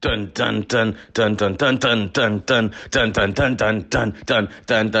Dun dun dun dun dun dun dun dun dun dun dun dun dun dun dun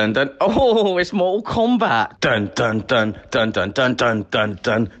dun dun dun. Oh, it's Mortal Kombat. Dun dun dun dun dun dun dun dun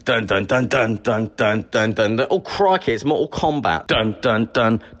dun dun dun dun dun dun dun dun dun. Oh crikey, it's Mortal Kombat. Dun dun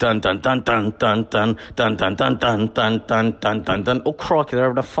dun dun dun dun dun dun dun dun dun dun dun dun dun dun dun dun. Oh crikey, they're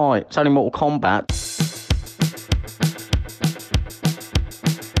having a fight. It's only Mortal Kombat.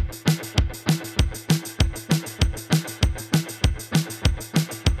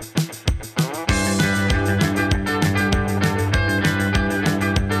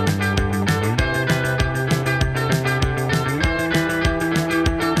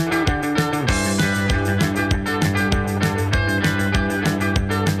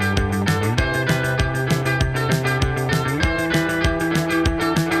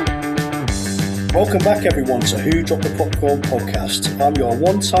 Welcome back everyone to Who Dropped the Popcorn podcast. I'm your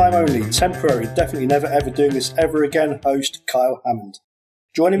one time only, temporary, definitely never ever doing this ever again host, Kyle Hammond.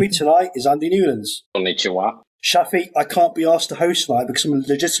 Joining me tonight is Andy Newlands. Konnichiwa. Shafi, I can't be asked to host tonight because I'm a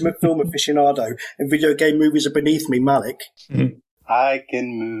legitimate film aficionado and video game movies are beneath me, Malik. I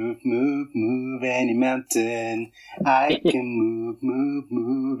can move any mountain. I can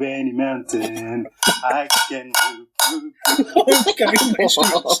move any mountain. I can move. Okay, I can move any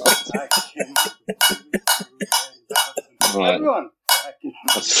mountain. Right. Everyone.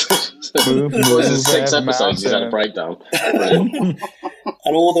 Was it 6 episodes? He's had a breakdown. Brilliant.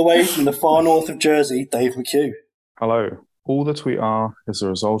 And all the way from the far north of Jersey, Dave McHugh. Hello. All that we are is a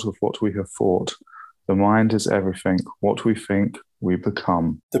result of what we have thought. The mind is everything. What we think, we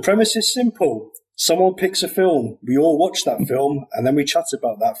become. The premise is simple. Someone picks a film, we all watch that film, and then we chat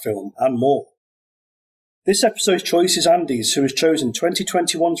about that film, and more. This episode's choice is Andy's, who has chosen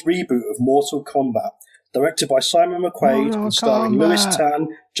 2021's reboot of Mortal Kombat, directed by Simon McQuaid and starring Lewis Tan,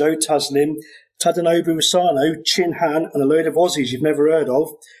 Joe Taslim, Tadanobu Asano, Chin Han, and a load of Aussies you've never heard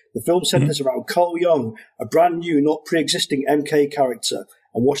of. The film centres around Cole Young, a brand new, not pre-existing MK character,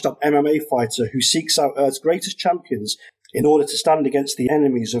 a washed-up MMA fighter who seeks out Earth's greatest champions in order to stand against the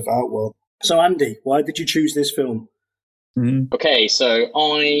enemies of Outworld. So, Andy, why did you choose this film? Okay, so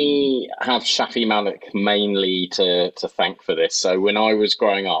I have Shafi Malik mainly to thank for this. So when I was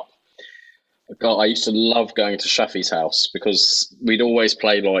growing up, I used to love going to Shafi's house because we'd always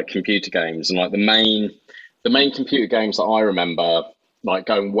play like computer games, and like the main computer games that I remember like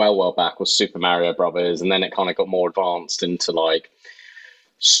going well back was Super Mario Brothers, and then it kind of got more advanced into like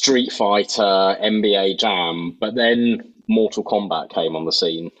Street Fighter, NBA Jam, but then Mortal Kombat came on the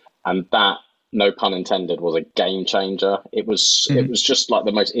scene, and that, no pun intended, was a game changer. It was just like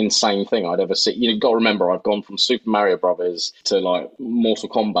the most insane thing I'd ever seen. You've got to remember, I've gone from Super Mario Brothers to like Mortal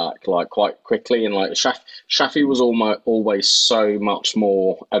Kombat like quite quickly, and like Shafi was always so much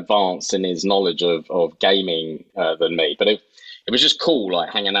more advanced in his knowledge of gaming than me. But it was just cool, like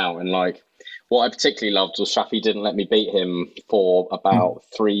hanging out, and like what I particularly loved was Shafi didn't let me beat him for about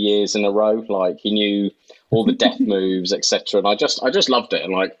 3 years in a row. Like he knew all the death moves, etc. And I just loved it.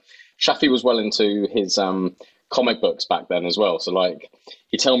 And like Shafi was well into his comic books back then as well. So like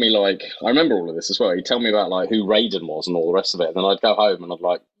he'd tell me, like, I remember all of this as well. He'd tell me about like who Raiden was and all the rest of it. And then I'd go home and I'd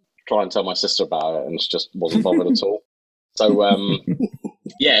like try and tell my sister about it, and she just wasn't bothered at all. So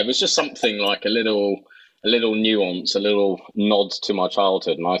yeah, it was just something like a little nuance, a little nod to my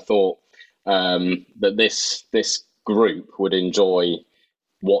childhood. And I thought that this group would enjoy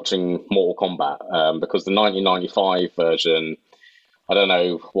watching Mortal Kombat because the 1995 version, I don't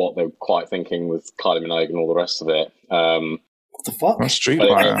know what they're quite thinking with Kylie Minogue and all the rest of it. What the fuck? That's Street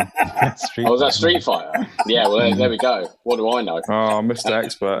Fighter. Was that Street Fighter? Yeah, well, there we go. What do I know? Oh, Mr.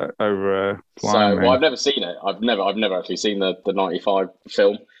 Expert over I've never seen it. I've never actually seen the 95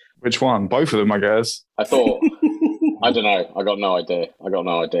 film. Which one? Both of them, I guess. I thought, I don't know. I got no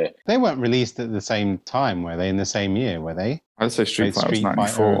idea. They weren't released at the same time, were they? In the same year, were they? I'd say Street Fighter was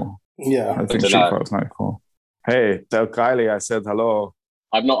 94. Yeah. I think Street Fighter was 94. Hey, tell Kylie I said hello.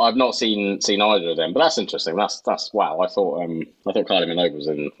 I've not seen either of them, but that's interesting. That's wow. I thought Kylie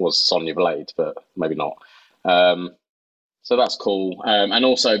Minogue was Sonya Blade, but maybe not. So that's cool. And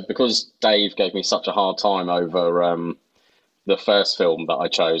also because Dave gave me such a hard time over the first film that I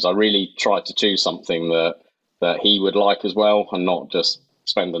chose, I really tried to choose something that he would like as well, and not just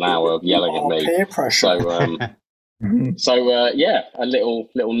spend an hour yelling at me. Peer pressure. So yeah, a little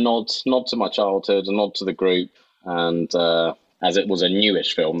nod to my childhood, a nod to the group, and as it was a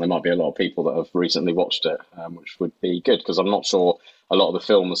newish film, there might be a lot of people that have recently watched it, which would be good because I'm not sure a lot of the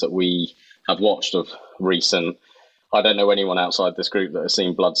films that we have watched of recent. I don't know anyone outside this group that has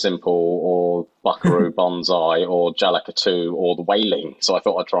seen Blood Simple or Buckaroo Banzai or Jalaka 2 or The Wailing. So I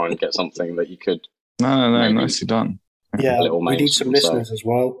thought I'd try and get something that you could. No, nicely done. Yeah, a little we need some mainstream, listeners as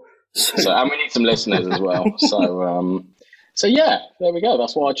well. So, and we need some listeners as well. So yeah, there we go.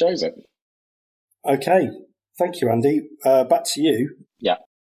 That's why I chose it. Okay, thank you, Andy. Back to you. Yeah.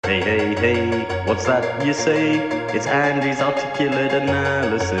 Hey, hey, hey, what's that you say? It's Andy's articulate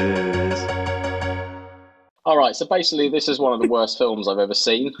analysis. All right, so basically, this is one of the worst films I've ever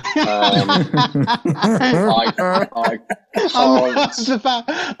seen. I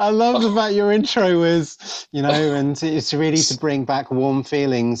love the fact your intro was, and it's really to bring back warm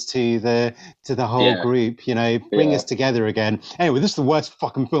feelings to the whole group, bring us together again. Anyway, this is the worst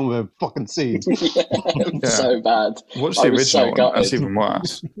fucking film I've ever fucking seen. So bad. Watch the original one. That's even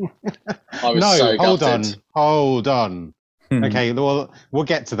worse. Hold on. Okay, well, we'll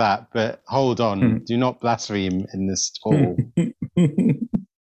get to that, but hold on. Do not blaspheme in this call.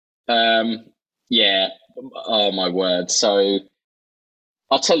 Yeah. Oh my word. So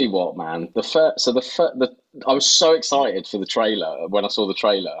I'll tell you what, man. I was so excited for the trailer when I saw the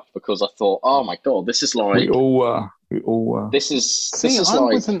trailer because I thought, oh my god, this is like We all were. This is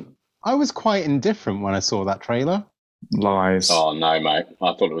I was quite indifferent when I saw that trailer. Lies. Oh no, mate!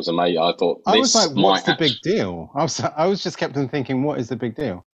 I thought it was amazing. I was like, "What's the big deal?" I was just kept on thinking, "What is the big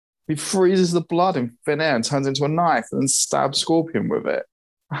deal?" He freezes the blood in thin air and turns into a knife and then stabs Scorpion with it.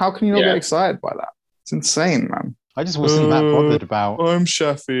 How can you not get excited by that? It's insane, man. I just wasn't that bothered about. I'm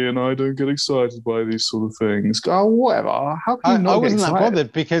Shafi and I don't get excited by these sort of things. Oh, whatever. How can you not I wasn't get that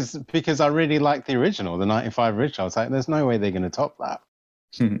bothered because I really liked the original, the '95 original. I was like, "There's no way they're going to top that."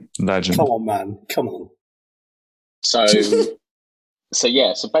 Legend. Come on, man. Come on. So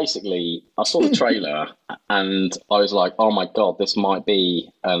basically, I saw the trailer and I was like, "Oh my god, this might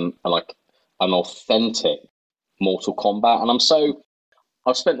be an authentic Mortal Kombat." And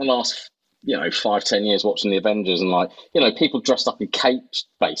I've spent the last 5-10 years watching the Avengers and people dressed up in capes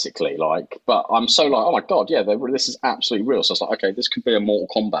basically, but I'm so like, oh my god, yeah, this is absolutely real. So it's like, okay, this could be a Mortal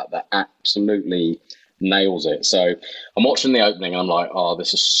Kombat that absolutely nails it. So I'm watching the opening and I'm like, oh,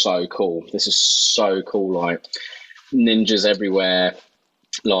 this is so cool. This is so cool. Like ninjas everywhere,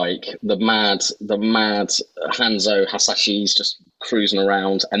 like the mad Hanzo Hasashi's just cruising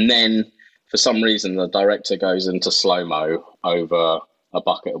around, and then for some reason the director goes into slow-mo over a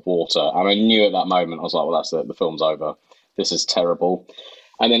bucket of water, and I knew at that moment, I was like, well, that's it, the film's over. This is terrible.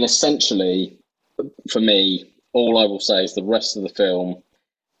 And then essentially, for me, all I will say is the rest of the film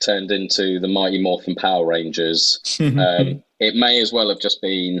turned into the Mighty Morphin Power Rangers. It may as well have just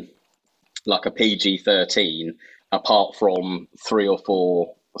been like a PG-13, apart from three or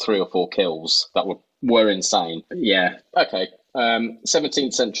four kills that were insane. Yeah, okay.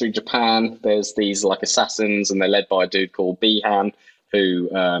 17th century Japan, there's these like assassins, and they're led by a dude called Bihan, who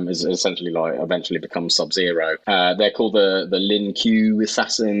is essentially eventually becomes Sub-Zero. They're called the Lin Q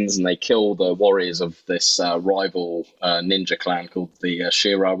assassins, and they kill the warriors of this rival ninja clan called the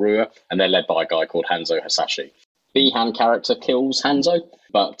Shirarua, and they're led by a guy called Hanzo Hasashi. Bihan character kills Hanzo,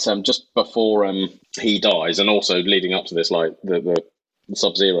 but just before he dies, and also leading up to this, like the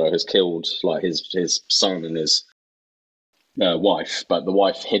Sub-Zero has killed like his son and his wife, but the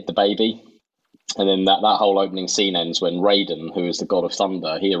wife hid the baby. And then that whole opening scene ends when Raiden, who is the god of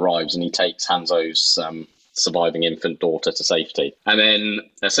thunder, he arrives and he takes Hanzo's surviving infant daughter to safety. And then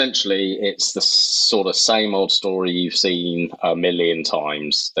essentially it's the sort of same old story you've seen a million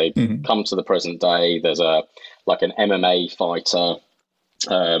times. They've come to the present day. There's an MMA fighter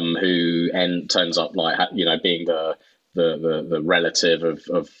who turns up being the relative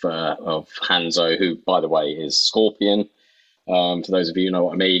of Hanzo, who by the way is Scorpion. For those of you who know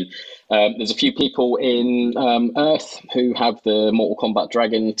what I mean. There's a few people in Earth who have the Mortal Kombat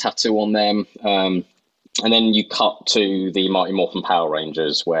Dragon tattoo on them. And then you cut to the Mighty Morphin Power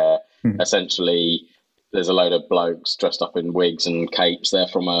Rangers, where essentially there's a load of blokes dressed up in wigs and capes. They're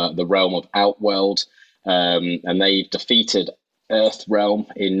from the realm of Outworld, and they've defeated Earth Realm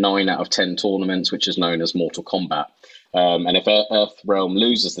in 9 out of 10 tournaments, which is known as Mortal Kombat. And if Earth Realm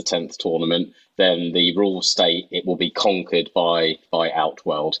loses the 10th tournament, then the rules state it will be conquered by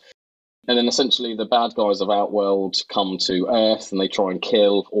Outworld. And then essentially the bad guys of Outworld come to Earth and they try and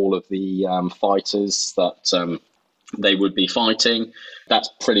kill all of the fighters that they would be fighting. That's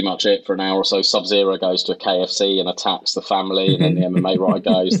pretty much it for an hour or so. Sub-Zero goes to a KFC and attacks the family, and then the MMA riot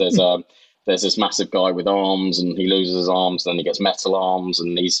goes. There's this massive guy with arms, and he loses his arms, then he gets metal arms,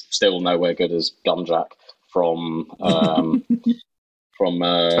 and he's still nowhere good as Gunjack from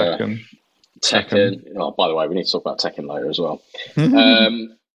Tekken. Oh, by the way, we need to talk about Tekken later as well.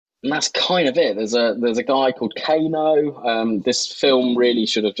 And that's kind of it. There's a guy called Kano. This film really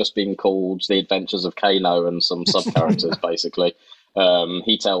should have just been called The Adventures of Kano and some sub-characters, basically.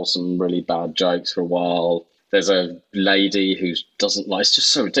 He tells some really bad jokes for a while. There's a lady who doesn't like. It's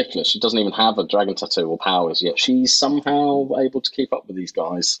just so ridiculous. She doesn't even have a dragon tattoo or powers yet. She's somehow able to keep up with these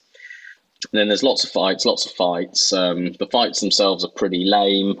guys. And then there's lots of fights. The fights themselves are pretty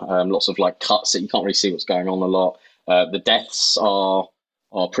lame. Lots of like cuts that you can't really see what's going on a lot. The deaths are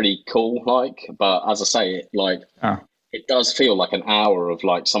pretty cool, but as I say, it does feel like an hour of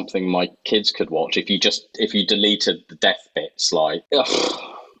like something my kids could watch if you deleted the death bits.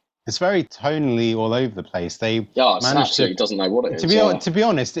 It's very tonally all over the place. It doesn't know what it is. To be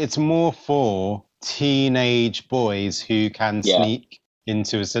honest, it's more for teenage boys who can sneak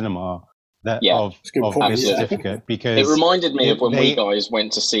into a cinema of this certificate, because it reminded me of when we guys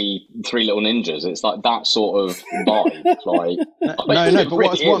went to see Three Little Ninjas. It's like that sort of vibe. But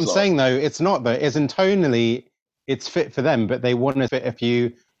what I'm saying though, it's not though. Isn't tonally, it's fit for them, but they want to fit a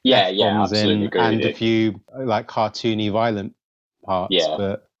few absolutely in and a few like cartoony, violent parts.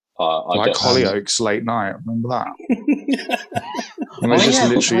 But like Hollyoaks Late Night, remember that? And they just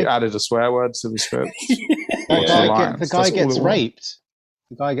literally added a swear word to the script. The guy gets raped.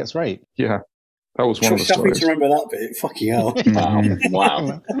 The guy gets raped. Yeah, that was one of the stories. To remember that bit. Fucking hell!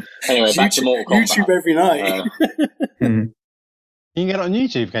 Wow. Anyway, back to Mortal Kombat. YouTube every night. You can get it on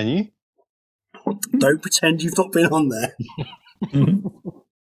YouTube, can you? Don't pretend you've not been on there.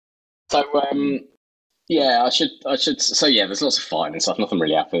 So, I should. So, there's lots of fighting and stuff. Nothing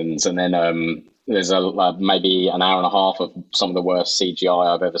really happens, and then there's maybe an hour and a half of some of the worst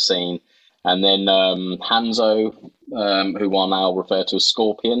CGI I've ever seen, and then Hanzo, who I now refer to as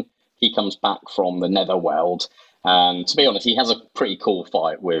Scorpion, he comes back from the Netherworld, and to be honest, he has a pretty cool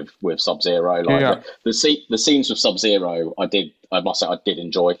fight with Sub-Zero. The scenes with Sub-Zero, I must say, I did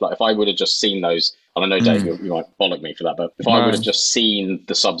enjoy. Like, if I would have just seen those, and I know Dave, you might bollock me for that, but if I would have just seen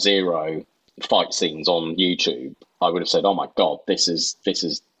the Sub-Zero fight scenes on YouTube, I would have said, "Oh my god, this is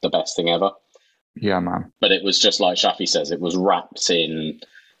the best thing ever." Yeah, man. But it was just like Shafi says, it was wrapped in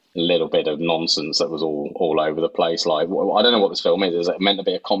a little bit of nonsense that was all over the place. Like, I don't know what this film is. Is it meant to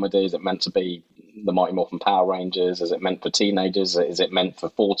be a comedy? Is it meant to be the Mighty Morphin Power Rangers? Is it meant for teenagers? Is it meant for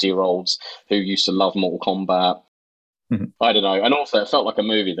 40-year-olds who used to love Mortal Kombat? Mm-hmm. I don't know. And also, it felt like a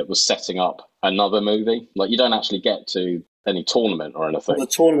movie that was setting up another movie. Like, you don't actually get to any tournament or anything. Well,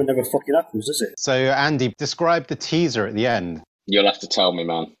 the tournament never fucking happens, does it? So, Andy, describe the teaser at the end. You'll have to tell me,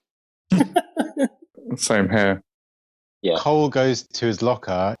 man. Same here. Yeah. Cole goes to his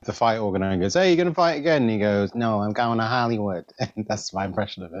locker, the fight organizer, and goes, "Hey, you going to fight again?" And he goes, "No, I'm going to Hollywood." And that's my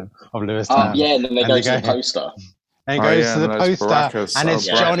impression of him, of Lewis Tan. Yeah, and then they go to the poster. And he goes to the poster, and it's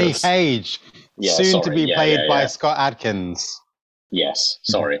Johnny Cage, soon to be played by Scott Adkins. Yes,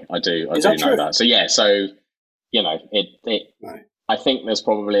 sorry, I do know that. So I think there's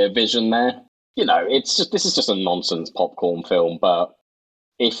probably a vision there. This is just a nonsense popcorn film, but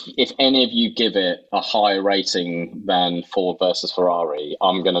if any of you give it a higher rating than Ford versus Ferrari,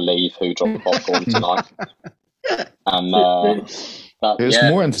 I'm going to leave Who Dropped the Popcorn tonight. And it's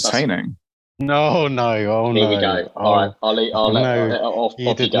more entertaining. No. Here we go. All right, I'll let off.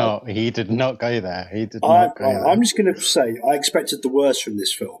 He did not go there. I'm just going to say I expected the worst from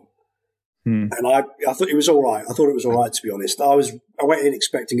this film. And I thought it was all right. To be honest. I went in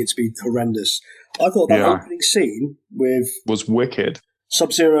expecting it to be horrendous. I thought that opening scene was wicked.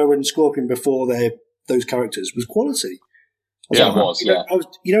 Sub-Zero and Scorpion before those characters was quality. It was.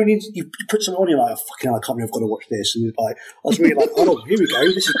 You put something on, you're like, oh, fucking hell, I can't believe I've got to watch this. And I was really like, oh, here we go,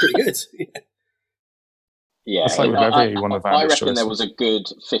 this is pretty good. Yeah, it's like with every one of I reckon there was a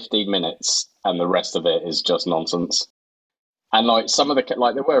good 15 minutes, and the rest of it is just nonsense. And like some of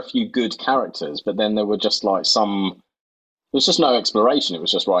there were a few good characters, but then there were just like some. There was just no exploration. It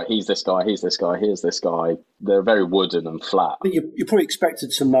was just right. He's this guy. He's this guy. Here's this guy. They're very wooden and flat. You're probably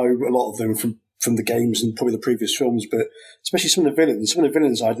expected to know a lot of them from the games and probably the previous films, but especially some of the villains. Some of the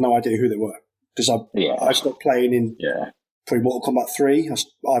villains, I had no idea who they were because I stopped playing in probably Mortal Kombat 3.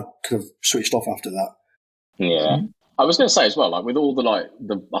 I could have switched off after that. Yeah. I was going to say as well, like with all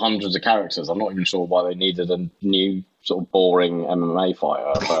the hundreds of characters, I'm not even sure why they needed a new sort of boring MMA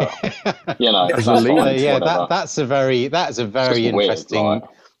fighter. But that's a very interesting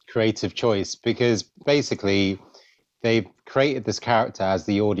creative choice, because basically they've created this character as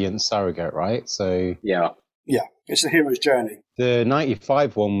the audience surrogate, right? So yeah, it's the hero's journey. The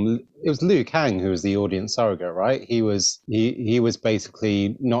 95 one, it was Liu Kang who was the audience surrogate, right? He was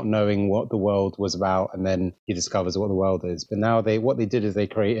basically not knowing what the world was about, and then he discovers what the world is. But now what they did is they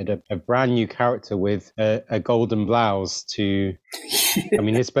created a brand new character with a golden blouse to. I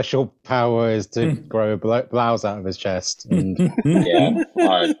mean, his special power is to grow a blouse out of his chest and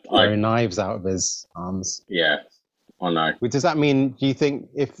grow knives out of his arms. Yeah, I know. Does that mean? Do you think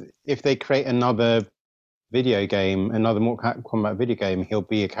if they create another video game, another Mortal Kombat video game, he'll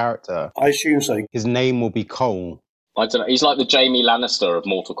be a character. I assume so. His name will be Cole. I don't know. He's like the Jamie Lannister of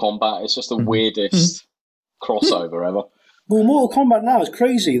Mortal Kombat. It's just the weirdest crossover ever. Well, Mortal Kombat now is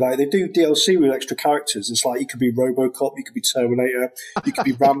crazy. Like, they do DLC with extra characters. It's like you could be RoboCop, you could be Terminator, you could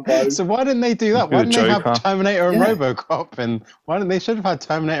be Rambo. So why didn't they do that? Why didn't they Joker. have Terminator and Yeah. RoboCop? And why didn't they should have had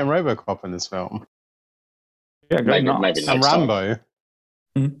Terminator and RoboCop in this film? Yeah, go Maybe nuts. next And time. Rambo.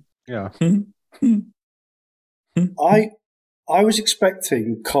 Yeah. I was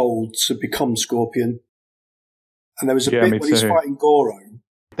expecting Cole to become Scorpion. And there was a Yeah, bit me when he's too. fighting Goro.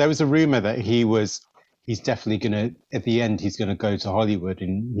 There was a rumor that he's definitely going to, at the end, he's going to go to Hollywood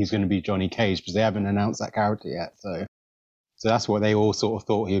and he's going to be Johnny Cage, because they haven't announced that character yet. So that's what they all sort of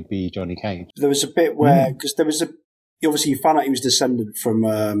thought he would be, Johnny Cage. There was a bit where, because there was obviously you found out he was descended from,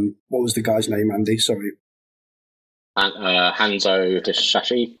 what was the guy's name, Andy? Sorry. Hanzo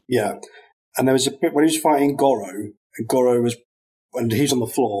Hishashi. Yeah. And there was a bit when he was fighting Goro, and he's on the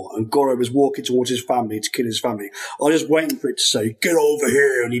floor, and Goro was walking towards his family to kill his family. I was just waiting for it to say, "Get over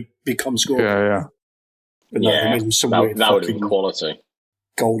here," and he becomes Scorpion. Yeah. But no, they made him some weird that would have fucking been quality.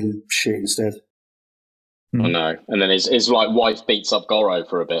 golden shit instead. I know. And then his like wife beats up Goro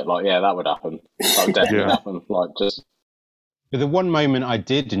for a bit. Like, yeah, that would happen. That would definitely Yeah. happen. Like, just But the one moment I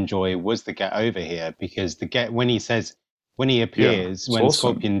did enjoy was the get over here, because when he appears, it's when awesome.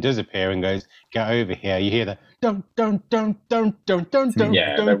 Scorpion does appear and goes, "Get over here," you hear the don't. Yeah,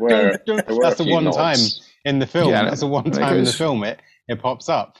 there were That's a the few one nods. time in the film. Yeah, That's the one and it time in the goes- film it pops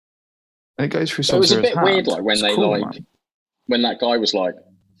up. And it goes through it some was a of his bit weird, hand. like when It's they cool, like man. when that guy was like,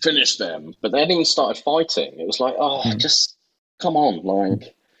 "Finish them," but they hadn't even started fighting. It was like, oh, just come on,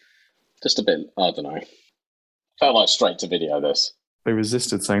 like, just a bit. I don't know. Felt like straight to video. This. They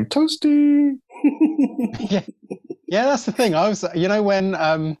resisted saying toasty. Yeah, that's the thing. I was, when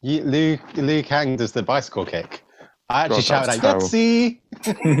Liu Kang does the bicycle kick, I actually God, shouted that's out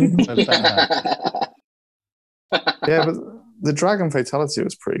 "Yahtzee!" So that- Yeah, but the dragon fatality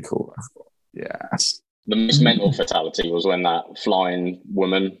was pretty cool. Yes. The most mental fatality was when that flying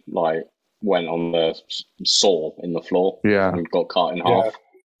woman like went on the saw in the floor Yeah. and got cut in Yeah. half.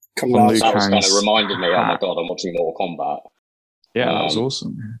 Kung When Lao, Liu That was kind of Kang's reminded me, oh my hat. god, I'm watching Mortal Kombat. Yeah, that was Um,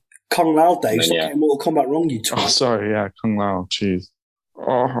 awesome. Kung Lao Day. And Stop then, yeah. getting Mortal Kombat wrong, you Oh, twat. sorry. Yeah, Kung Lao. Jeez.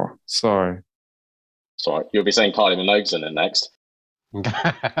 Oh, sorry. Sorry, you'll be saying Kylie Minogue's in it next.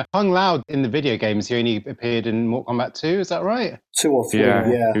 Kung Lao in the video games, he only appeared in Mortal Kombat 2, is that right? 2 or 3, Yeah,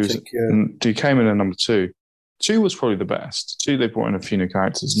 yeah. he I was- think, yeah. He came in at number 2. 2 was probably the best. 2, they brought in a few new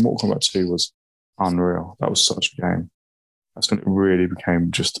characters. Mortal Kombat 2 was unreal. That was such a game. That's when it really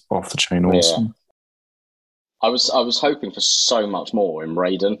became just off the chain Yeah. awesome. I was hoping for so much more in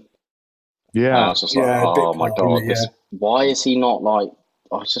Raiden. And I Yeah. was just like, Yeah, a bit oh my quiet, god, yeah. why is he not like?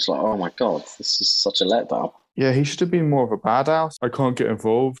 I was just like, oh my god, this is such a letdown. Yeah, he should have been more of a badass. I can't get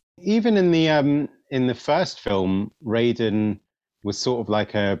involved. Even in the first film, Raiden was sort of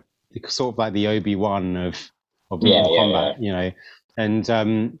like the Obi-Wan of Yeah, Mortal yeah, Kombat,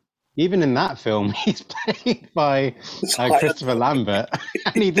 And even in that film, he's played by Christopher Lambert,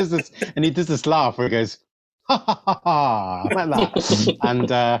 and he does this laugh where he goes, ha ha ha ha, like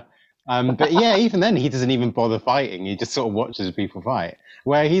that. But yeah, even then, he doesn't even bother fighting. He just sort of watches people fight.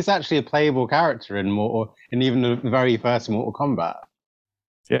 Where he's actually a playable character in even the very first Mortal Kombat.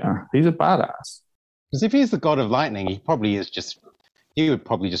 Yeah, he's a badass. Because if he's the god of lightning, he would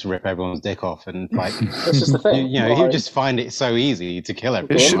probably just rip everyone's dick off and like, This is the thing. he would just find it so easy to kill It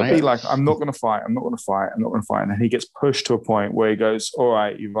everyone. should right? be like, I'm not going to fight, I'm not going to fight, I'm not going to fight. And then he gets pushed to a point where he goes, all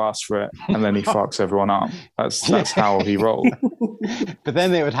right, you've asked for it. And then he fucks everyone up. That's how he rolled. But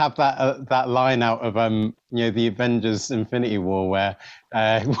then they would have that line out of the Avengers Infinity War where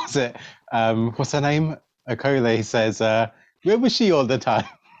what's her name? Okole says, where was she all the time?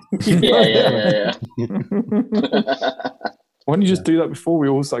 yeah. Why don't you just do that before we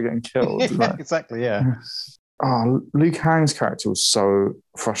all start getting killed? Yeah, exactly, yeah. Oh, Liu Kang's character was so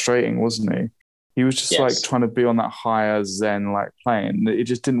frustrating, wasn't he? He was just like trying to be on that higher Zen like plane. It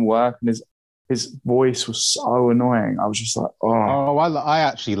just didn't work, and his voice was so annoying. I was just like, oh. I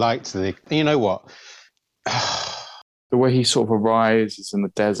actually liked you know what? The way he sort of arises in the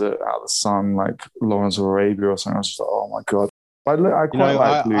desert out of the sun, like Lawrence of Arabia or something. I was just like, oh my god. I quite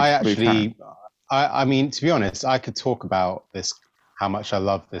like Liu Kang. I mean, to be honest, I could talk about this, how much I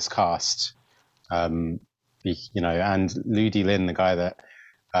love this cast, and Ludi Lin, the guy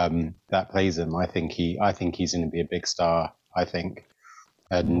that plays him. I think he's going to be a big star. I think,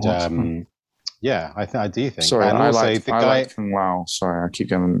 and Awesome. I do think. Sorry, and I also liked Kung Lao. Sorry, I keep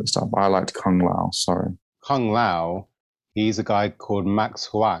getting them mixed up. I liked Kung Lao. Sorry. Kung Lao. He's a guy called Max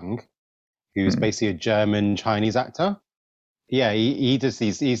Huang. who's basically a German Chinese actor. Yeah, he does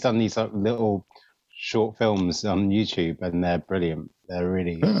these. He's done these little short films on YouTube, and they're brilliant. They're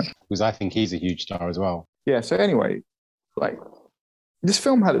really because I think he's a huge star as well. Yeah. So anyway, like this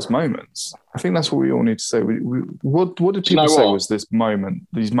film had its moments. I think that's what we all need to say. What did people say was this moment?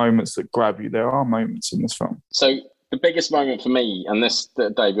 These moments that grab you. There are moments in this film. So the biggest moment for me, and this,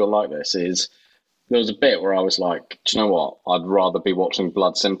 Dave, you'll like this, is there was a bit where I was like, do you know what? I'd rather be watching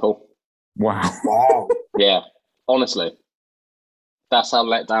Blood Simple. Wow. Yeah, honestly. That's how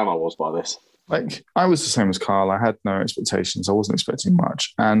let down I was by this. Like, I was the same as Carl. I had no expectations. I wasn't expecting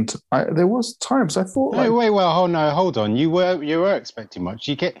much. And there was times I thought... Hold on. You were expecting much.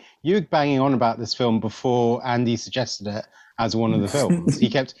 You were banging on about this film before Andy suggested it as one of the films. You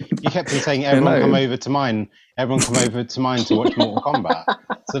kept on saying, everyone come over to mine to watch Mortal Kombat.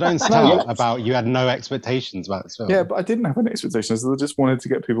 So don't start about you had no expectations about this film. Yeah, but I didn't have any expectations. I just wanted to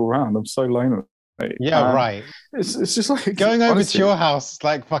get people around. I'm so lonely. Yeah, right. It's just like going over to your house is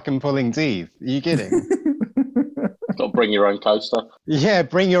like fucking pulling teeth. Are you kidding? Got to bring your own coaster. Yeah,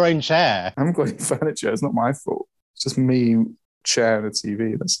 bring your own chair. I haven't got any furniture. It's not my fault. It's just me, chair, and a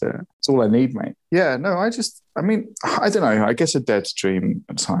TV. That's it. That's all I need, mate. Yeah, no, I don't know. I guess a dead dream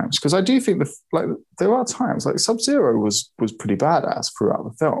at times because I do think there are times like Sub-Zero was pretty badass throughout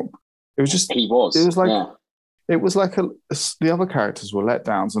the film. It was just he was. It was like. Yeah. It was like the other characters were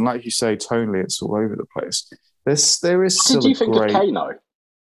letdowns, and like you say, tonally, it's all over the place. There is still What did you think of Kano?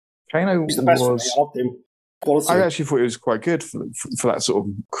 Kano He's the best for me. I loved him. Quality. I actually thought it was quite good for that sort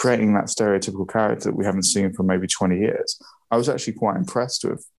of creating that stereotypical character that we haven't seen for maybe 20 years. I was actually quite impressed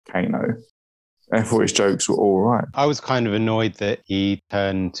with Kano. I thought his jokes were all right. I was kind of annoyed that he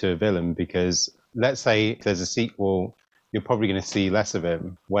turned to a villain because, let's say, if there's a sequel, you're probably going to see less of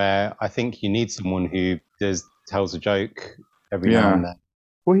him. Where I think you need someone who tells a joke every now and then.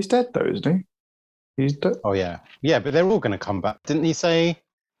 Well, he's dead though, isn't he? He's dead. Oh yeah, but they're all going to come back. Didn't he say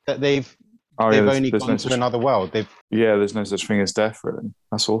that they've only gone to another world? There's no such thing as death, really.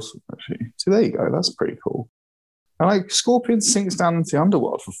 That's awesome, actually. So there you go. That's pretty cool. And like Scorpion sinks down into the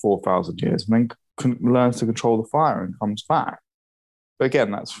underworld for 4,000 years, and then learns to control the fire and comes back. But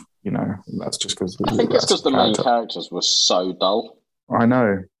again, that's just because I think it's because the main characters were so dull. I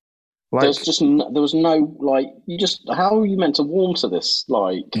know. Like, there was no, like, how are you meant to warm to this?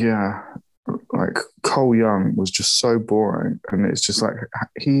 Like, yeah, like Cole Young was just so boring, and it's just like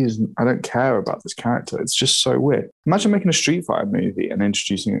I don't care about this character. It's just so weird. Imagine making a Street Fighter movie and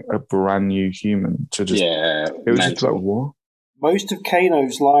introducing a brand new human to just. Yeah, it was just like what? Most of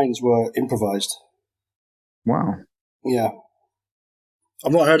Kano's lines were improvised. Wow. Yeah.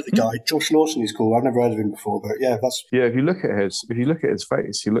 I've not heard of the guy. Josh Lawson is cool. I've never heard of him before, but yeah, that's... Yeah, if you look at his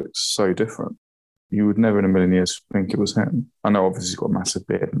face, he looks so different. You would never in a million years think it was him. I know obviously he's got a massive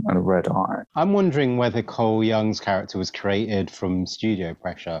beard and a red eye. I'm wondering whether Cole Young's character was created from studio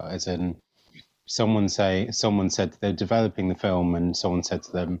pressure, as in someone said they're developing the film and someone said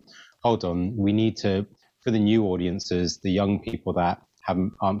to them, hold on, we need to, for the new audiences, the young people that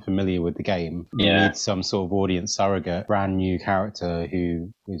aren't familiar with the game. You need some sort of audience surrogate, brand new character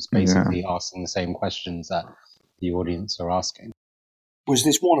who is basically asking the same questions that the audience are asking. Was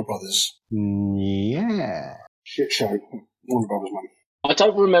this Warner Brothers? Yeah. Shit show. Warner Brothers, man. I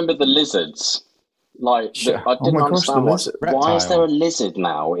don't remember the lizards. Like, I didn't understand why is there a lizard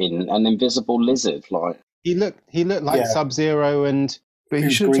now in an invisible lizard? Like, he looked like Sub-Zero and. But he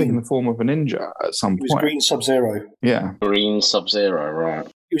should have taken the form of a ninja at some point. He was Green Sub-Zero. Yeah. Green Sub-Zero, right.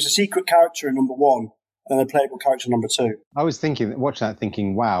 He was a secret character in number 1 and a playable character in number 2. I was watching that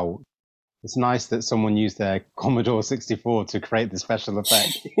thinking, wow, it's nice that someone used their Commodore 64 to create the special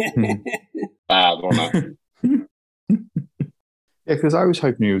effect. Bad, wasn't it? Yeah, because I was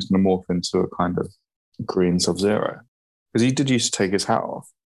hoping he was going to morph into a kind of green Sub-Zero. Because he did used to take his hat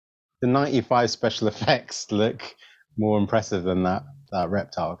off. The 95 special effects look more impressive than that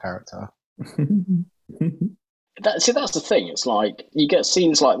reptile character. That's the thing. It's like you get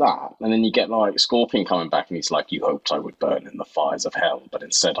scenes like that, and then you get like Scorpion coming back, and he's like, "You hoped I would burn in the fires of hell, but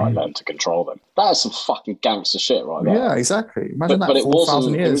instead I learned to control them." That's some fucking gangster shit, right there. Yeah, exactly. Imagine but it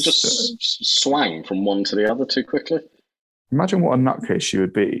 4,000 years. It was just swang from one to the other too quickly. Imagine what a nutcase you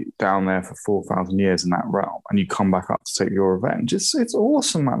would be down there for 4,000 years in that realm, and you come back up to take your revenge. It's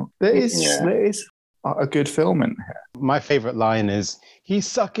awesome, man. There is a good film in here. My favourite line is, "He's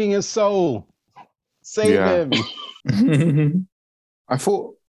sucking his soul. Save him." I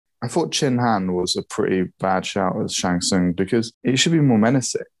thought Chin Han was a pretty bad shout as Shang Tsung because he should be more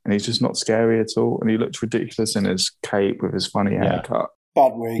menacing, and he's just not scary at all, and he looked ridiculous in his cape with his funny haircut.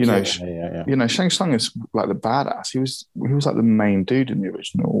 Bad wig. You know, Shang Tsung is like the badass. He was like the main dude in the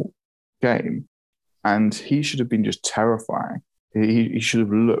original game, and he should have been just terrifying. He should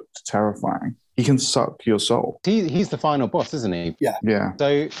have looked terrifying. He can suck your soul. He's the final boss, isn't he? Yeah.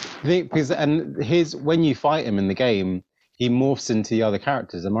 So when you fight him in the game, he morphs into the other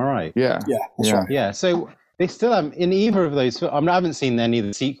characters. Am I right? Yeah. That's right. Yeah. So they still have in either of those. I haven't seen any of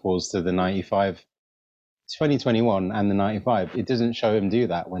the sequels to the 95, 2021, and the 95. It doesn't show him do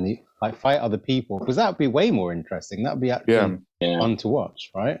that when he fight other people, because that would be way more interesting. That would be actually fun to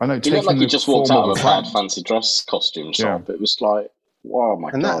watch, right? I know. He looked like he just walked out of a bad fancy dress costume shop. It was like, oh my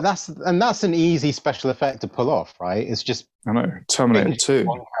god! That's an easy special effect to pull off, right? It's just Terminator 2.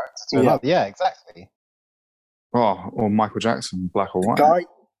 One character to another. Yeah, exactly. Oh, or Michael Jackson, Black or White.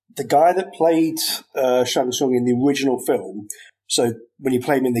 The guy that played Shang Tsung in the original film. So when you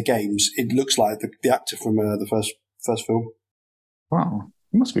play him in the games, it looks like the actor from the first film. Wow,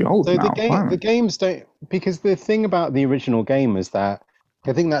 he must be old now. The games don't, because the thing about the original game is that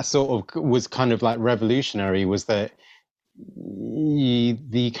I think that sort of was kind of like revolutionary, was that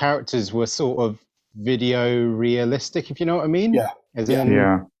the characters were sort of video realistic, if you know what I mean. Yeah.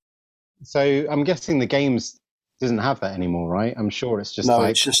 So I'm guessing the games doesn't have that anymore, right? I'm sure it's just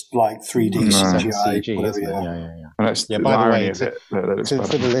it's just like 3D CGI. Whatever, yeah. And that's by the way,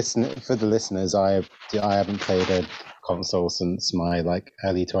 for the listeners, I haven't played a console since my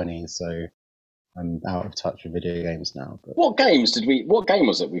early 20s, so I'm out of touch with video games now. But what game was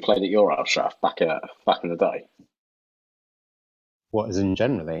it we played at your house, Shaf, back in the day? What is in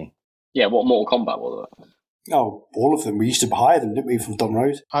generally? Yeah, what Mortal Kombat was it? Oh, all of them. We used to hire them, didn't we, from Don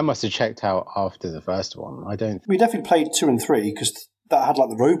Road? I must have checked out after the first one. We definitely played 2 and 3 because that had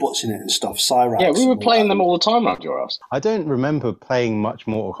the robots in it and stuff. Cyrax. Yeah, we were playing them all the time around your house. I don't remember playing much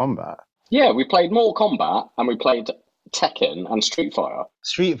Mortal Kombat. Yeah, we played Mortal Kombat and we played Tekken and Street Fighter.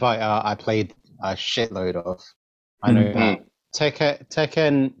 Street Fighter, I played a shitload of. I know that.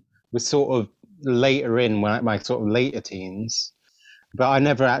 Tekken was sort of later in my sort of later teens, but I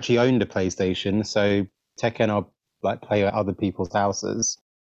never actually owned a PlayStation, so Tekken I'll play at other people's houses.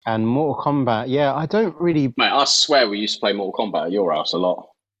 And Mortal Kombat, I don't really... Mate, I swear we used to play Mortal Kombat at your house a lot.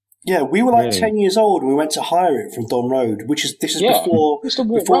 Yeah, we were 10 years old and we went to hire it from Don Road, this is before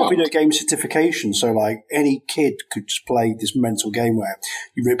video game certification, so any kid could just play this mental game where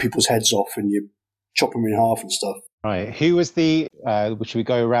you rip people's heads off and you chop them in half and stuff. Right. Who was the? Should we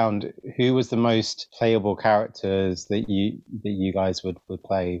go around? Who was the most playable characters that you guys would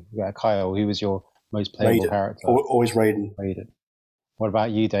play? Kyle, who was your most playable character? Always Raiden. What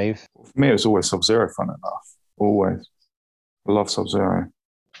about you, Dave? For me, it was always Sub-Zero. Fun enough. Always. I love Sub-Zero.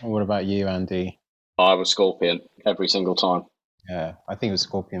 What about you, Andy? I was Scorpion every single time. Yeah, I think it was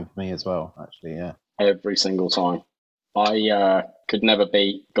Scorpion for me as well. Actually, yeah. Every single time. I could never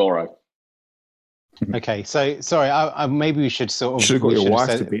beat Goro. Okay, so sorry. Maybe we should sort of. Should have got your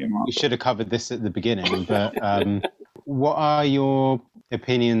wife to beat him up. We should have covered this at the beginning. But what are your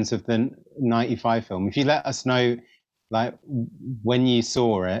opinions of the 95 film? If you let us know, when you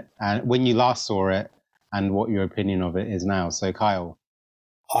saw it and when you last saw it, and what your opinion of it is now. So, Kyle,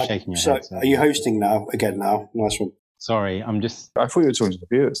 shaking your head. Are you hosting now? Again now? Nice one. Sorry, I'm just. I thought you were talking to the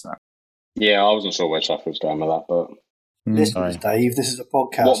viewers now. Yeah, I wasn't sure where Chaff was going with that, but. Listeners, Dave, this is a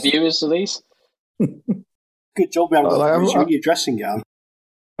podcast. What viewers are these? Good job, man. You're in your dressing gown.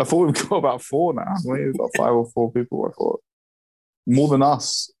 I thought we've got about 4 now. We've got 5 or 4 people, I thought. More than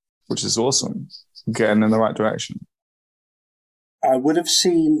us, which is awesome. Getting in the right direction. I would have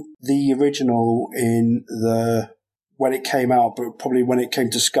seen the original when it came out, but probably when it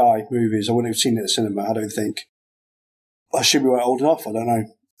came to Sky Movies. I wouldn't have seen it at the cinema, I don't think. I should be old enough, I don't know.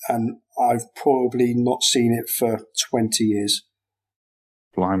 And I've probably not seen it for 20 years.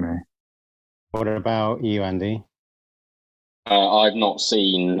 Blimey. What about you, Andy? I've not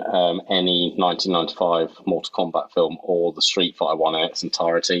seen any 1995 Mortal Kombat film or the Street Fighter one in its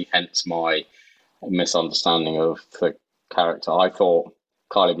entirety, hence my misunderstanding of the character. I thought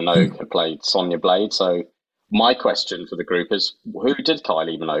Kylie Minogue had played Sonya Blade, so my question for the group is, who did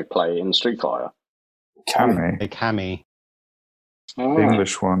Kylie Minogue play in Street Fighter? Cammy. The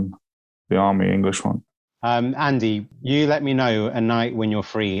English one. The Army English one. Andy, you let me know a night when you're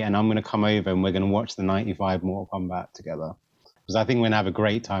free, and I'm going to come over and we're going to watch the 95 Mortal Kombat together. Because I think we're going to have a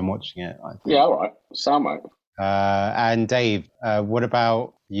great time watching it. Yeah, all right. Sound mate. And Dave, what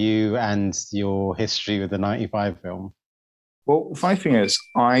about you and your history with the 95 film? Well, the funny thing is,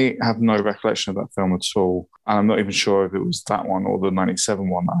 I have no recollection of that film at all. And I'm not even sure if it was that one or the 97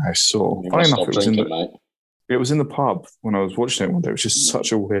 one that I saw. Funny enough, it was in the pub when I was watching it one day. It was just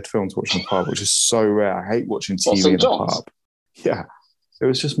such a weird film to watch in the pub, which is so rare. I hate watching TV in the pub. Yeah. It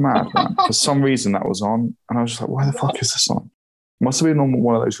was just mad, man. For some reason that was on, and I was just like, why the fuck is this on? Must have been on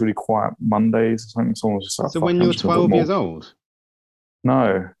one of those really quiet Mondays or something. Someone was just like, So when you were 12 years old?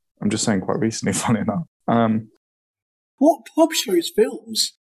 No, I'm just saying quite recently, funny enough. What pub shows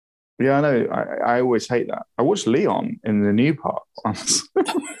films? Yeah, I know. I always hate that. I watched Leon in the new part once.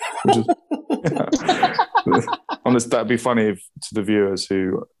 Which is, honestly, that'd be funny to the viewers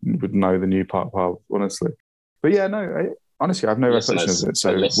who would know the new part pub, honestly. But yeah, no, honestly, I have no recollection of it.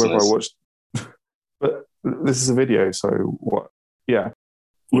 So whether I watched... But this is a video, so what? Yeah,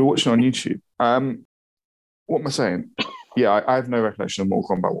 we're watching on YouTube. What am I saying? Yeah, I have no recollection of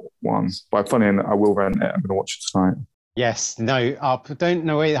Mortal Kombat 1. But funny enough, I will rent it. I'm going to watch it tonight. Yes, no,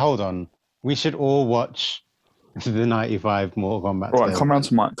 wait, hold on. We should all watch the 95 Mortal Kombat. All right, come round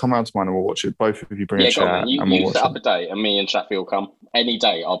to mine and we'll watch it. Both of you bring a chair and we'll watch it. You set up a date and me and Shafi will come. Any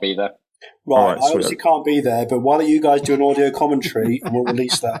day, I'll be there. Right, I obviously can't be there, but why don't you guys do an audio commentary and we'll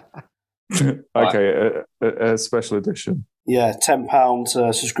release that? Okay, a special edition. Yeah,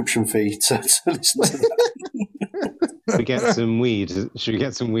 £10 subscription fee to listen to that. We get some weed. Should we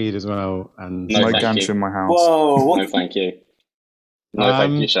get some weed as well? And no gantry in my house. Whoa! What? No, thank you. No,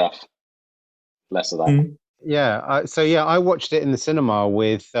 thank you, Shaf. Less of that. Yeah. I watched it in the cinema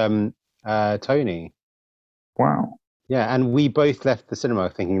with Tony. Wow. Yeah, and we both left the cinema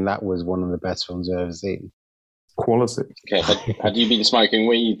thinking that was one of the best films I've ever seen. Quality. Okay, had you been smoking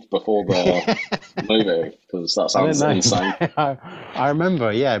weed before the movie? Because that sounds insane. I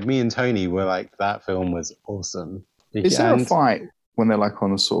remember, yeah, me and Tony were like, that film was awesome. Is there a fight when they're like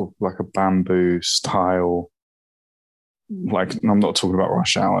on a sort of like a bamboo style, like, I'm not talking about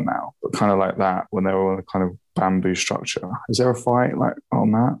Rush Hour now, but kind of like that, when they were on a kind of bamboo structure? Is there a fight like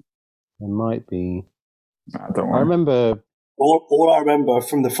on that? There might be. Don't worry. I remember... All I remember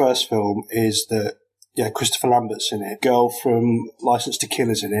from the first film is that, yeah, Christopher Lambert's in it. Girl from License to Kill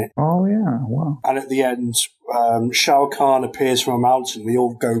is in it. Oh, yeah, wow. And at the end, Shao Kahn appears from a mountain. We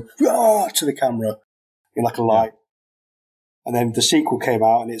all go, "Rah!" to the camera in like a light. And then the sequel came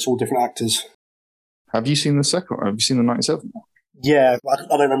out and it's all different actors. Have you seen the second one? Have you seen the 97 one? Yeah, I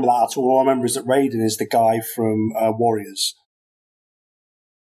don't remember that at all. All I remember is that Raiden is the guy from Warriors.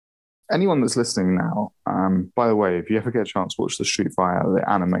 Anyone that's listening now, by the way, if you ever get a chance to watch the Street Fighter, the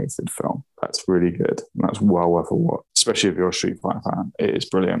animated film, that's really good. And that's well worth a watch, especially if you're a Street Fighter fan. It is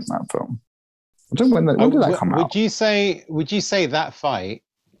brilliant, that film. I don't know when did that come out? Would you say that fight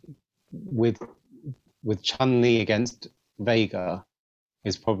with Chun-Li against Vega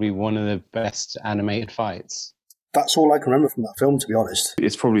is probably one of the best animated fights? That's all I can remember from that film, to be honest.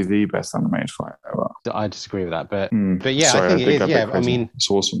 It's probably the best animated fight ever. I disagree with that, but yeah, sorry, I think it is. Yeah, I mean,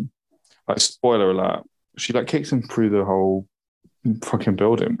 it's awesome. Like, spoiler alert, she like kicks him through the whole fucking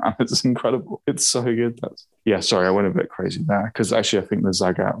building, and it's incredible. It's so good. Sorry, I went a bit crazy there, because actually I think the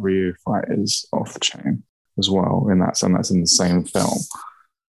Zagat Ryu fight is off the chain as well in that, and that's in the same film.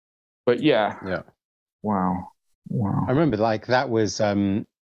 But yeah. Wow. I remember like that was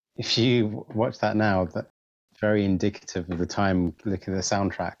if you watch that now, that very indicative of the time. Look at the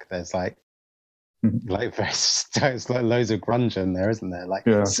soundtrack. There's like it's like loads of grunge in there, isn't there? Like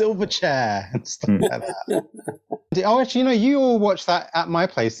Silverchair and stuff like that. Oh, actually, you all watched that at my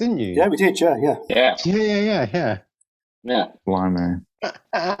place, didn't you? Yeah, we did. Yeah. Blimey.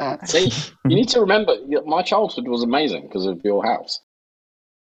 See, you need to remember, my childhood was amazing because of your house.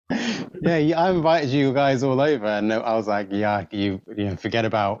 Yeah, I invited you guys all over, and I was like, you forget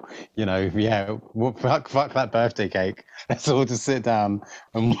about, fuck that birthday cake. Let's all just sit down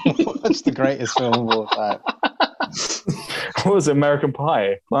and watch the greatest film of all time. What was it, American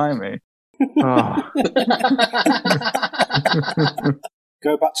Pie? Blimey. Oh.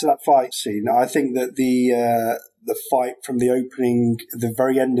 Go back to that fight scene. I think that the fight from the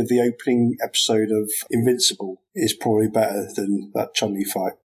very end of the opening episode of Invincible is probably better than that Chun-Li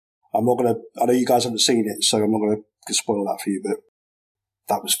fight. I know you guys haven't seen it, so I'm not going to spoil that for you, but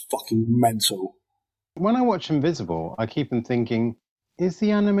that was fucking mental. When I watch Invisible, I keep on thinking, is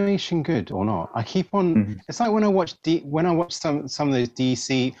the animation good or not? I keep on. It's like when I watch some of those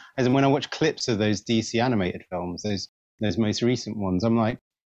DC, as in when I watch clips of those DC animated films, those most recent ones, I'm like,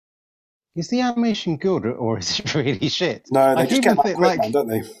 is the animation good or is it really shit? No, they just get them out quick, man, don't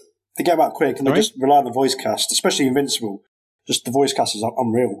they? They get them out quick and they just rely on the voice cast, especially Invincible. Just the voice cast is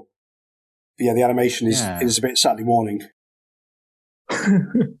unreal. But yeah, the animation is a bit Saturday morning.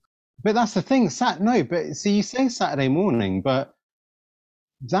 But that's the thing, but see, you say Saturday morning, but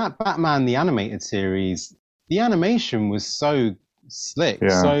that Batman the Animated Series, the animation was so slick.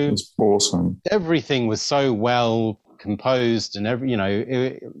 Yeah, so it was awesome. Everything was so well composed, and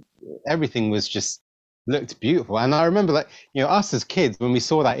everything was just looked beautiful. And I remember, us as kids, when we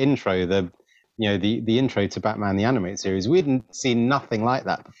saw that intro, the intro to Batman the Animated Series, we hadn't seen nothing like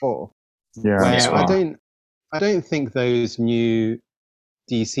that before. Yeah, I don't think those new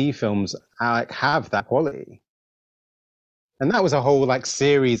DC films have that quality. And that was a whole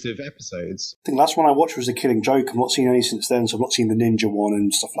series of episodes. I think the last one I watched was The Killing Joke. I've not seen any since then, so I've not seen the Ninja one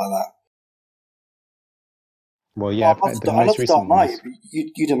and stuff like that. Well, yeah, I love The Dark Knight.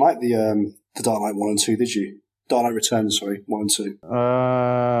 You didn't like the Dark Knight 1 and 2, did you? Dark Knight Returns, sorry, 1 and 2.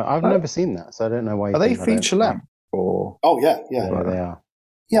 I've never seen that, so I don't know why. Are they feature length? Or oh yeah, they are.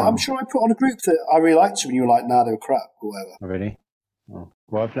 Yeah, wow. I'm sure I put on a group that I really liked them, and you were like, "Nah, they were crap," or whatever. Oh, really? Oh.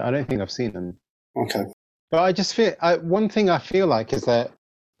 Well, I don't think I've seen them. Okay. But I just feel one thing I feel like is that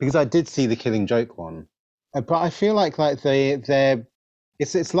because I did see the Killing Joke one, but I feel like they're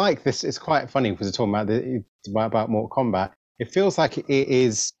it's like this. It's quite funny because we're talking about Mortal Kombat. It feels like it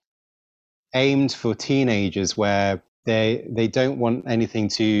is aimed for teenagers where they don't want anything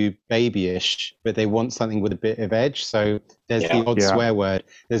too babyish, but they want something with a bit of edge. So there's the odd swear word,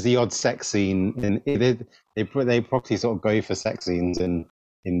 there's the odd sex scene, and they probably sort of go for sex scenes in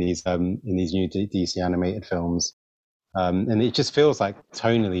these new DC animated films, and it just feels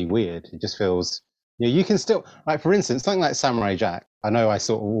tonally weird. It just feels you can still for instance something like Samurai Jack. I know I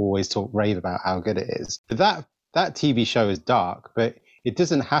sort of always rave about how good it is, but that TV show is dark, but it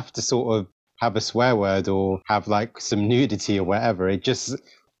doesn't have to sort of have a swear word or have some nudity or whatever. It just,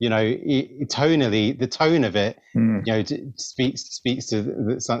 tonally, the tone of it, speaks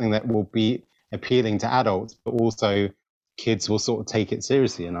to something that will be appealing to adults, but also kids will sort of take it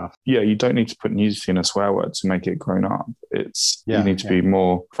seriously enough. Yeah, you don't need to put nudity in a swear word to make it grown up. You need to be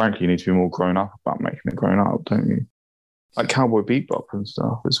more, frankly, you need to be more grown up about making it grown up, don't you? Like Cowboy Bebop and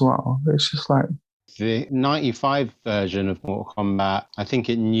stuff as well. It's just the 95 version of Mortal Kombat, I think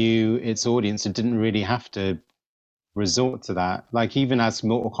it knew its audience. It didn't really have to resort to that. Even as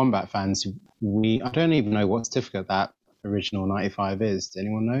Mortal Kombat fans, I don't even know what certificate that original 95 is. Does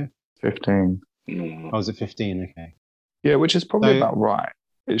anyone know? 15. Oh, was it 15? Okay. Yeah, which is probably about right.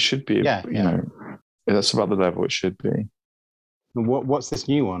 It should be, that's about the level it should be. What's this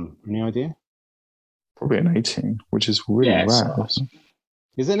new one? Any idea? Probably an 18, which is really rare.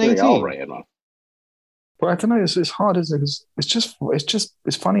 Is it an 18? But I don't know. It's hard, isn't it? Because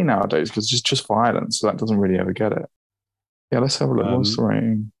it's funny nowadays because it's just violence, so that doesn't really ever get it. Yeah, let's have a look. What's the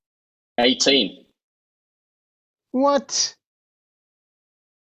rating? 18. What?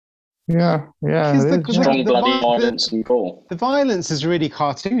 Yeah. Strong bloody violence and gore. The violence is really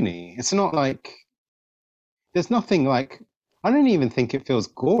cartoony. It's not there's nothing I don't even think it feels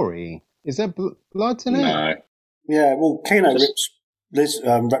gory. Is there blood in it? No. Yeah, well, Kano rips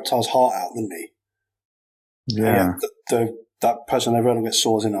Reptile's heart out, didn't he? Yeah. That person they run gets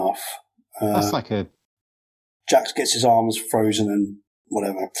saws in half. That's Jax gets his arms frozen and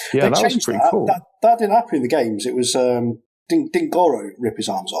whatever. Yeah, that was pretty cool. That didn't happen in the games. It was didn't Goro rip his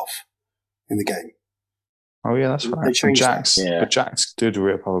arms off in the game? Oh yeah, that's right. But Jax did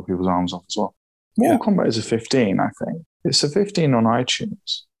rip other people's arms off as well. Mortal Kombat is a 15, I think. It's a 15 on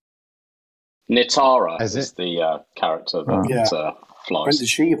iTunes. Nitara is the character that flies. When did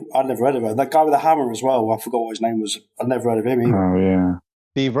she? I'd never heard of her. That guy with the hammer as well. I forgot what his name was. I'd never heard of him either. Oh yeah.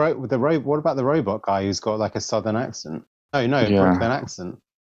 What about the robot guy who's got a southern accent? Oh no, Brooklyn accent.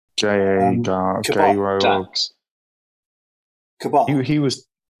 Gay robot. Kabal. He was.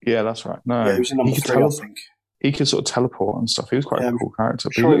 Yeah, that's right. No, he was in number 3, I think. He could sort of teleport and stuff. He was quite a cool character.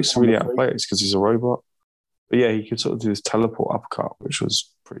 But he looks really out of place because he's a robot. But yeah, he could sort of do this teleport uppercut, which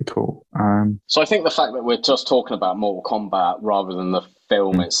was pretty cool. So I think the fact that we're just talking about Mortal Kombat rather than the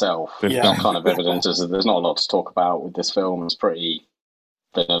film itself, that kind of evidence is that there's not a lot to talk about with this film. It's pretty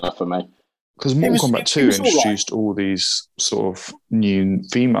thin enough for me. Because Mortal Kombat 2 introduced all these sort of new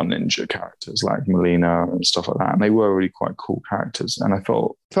female ninja characters like Melina and stuff like that. And they were really quite cool characters. And I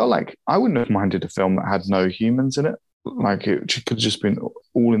felt like I wouldn't have minded a film that had no humans in it. Like it could have just been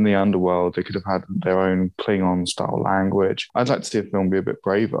all in the underworld. They could have had their own Klingon style language. I'd like to see a film be a bit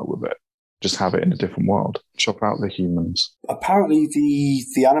braver with it. Just have it in a different world. Chop out the humans. Apparently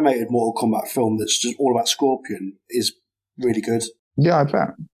the animated Mortal Kombat film that's just all about Scorpion is really good. Yeah, I bet.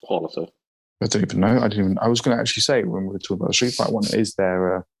 Quality. I don't even know. I was going to actually say when we were talking about the Street Fighter one, is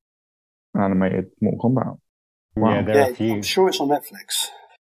there an animated Mortal Kombat? Wow. Yeah, there are a few. I'm sure it's on Netflix.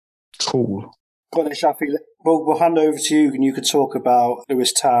 Cool. Go on then, Shafi. We'll hand over to you and you could talk about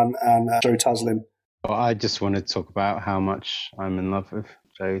Lewis Tan and Joe Taslim. Well, I just want to talk about how much I'm in love with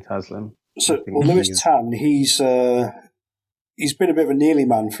Joe Taslim. So, Lewis Tan, he's been a bit of a nearly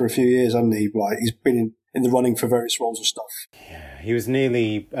man for a few years, hasn't he? He's been in the running for various roles and stuff. Yeah, he was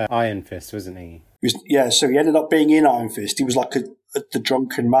nearly Iron Fist, wasn't he? So he ended up being in Iron Fist. He was like the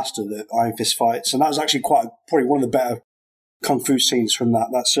drunken master that Iron Fist fights, and that was actually probably one of the better kung fu scenes from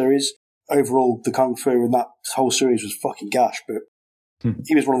that series. Overall, the kung fu in that whole series was fucking gash, but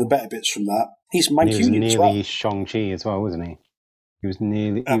he was one of the better bits from that. He's Mancunian as well. He was nearly Shang-Chi as well, wasn't he? He was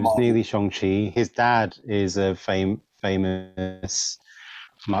nearly Shang-Chi. His dad is a famous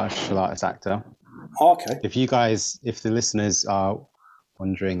martial arts actor. Oh, okay. If the listeners are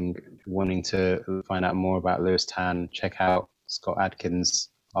wanting to find out more about Lewis Tan, check out Scott Adkins'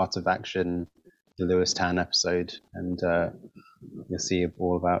 Art of Action, the Lewis Tan episode, and you'll see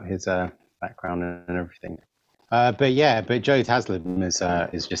all about his background and everything. But Joe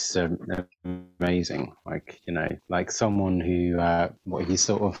Taslim is just amazing. Like someone who he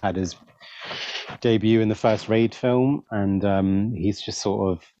sort of had his debut in the first Raid film, and he's just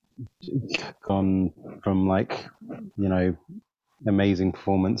sort of gone from amazing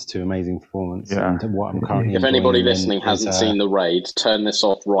performance to amazing performance. Yeah. And what I'm currently if anybody listening hasn't seen The Raid, turn this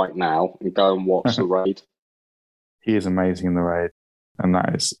off right now and go and watch The Raid. He is amazing in The Raid, and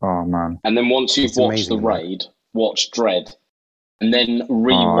that is, oh man. And then once you've watched The Raid, watch Dread, and then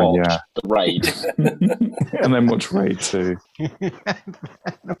rewatch The Raid. And then watch Raid 2. And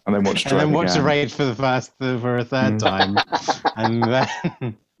then watch Dread. And then watch again. The Raid for a third time.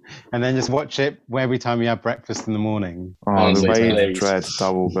 And then just watch it every time you have breakfast in the morning. Oh, The Raid Dread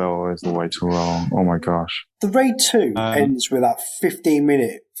double bill is the way to roll. Oh my gosh. The Raid 2 ends with that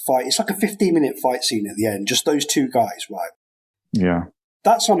 15-minute fight. It's like a 15-minute fight scene at the end. Just those two guys, right? Yeah.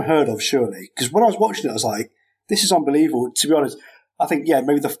 That's unheard of, surely. Because when I was watching it, I was like, this is unbelievable. To be honest, I think,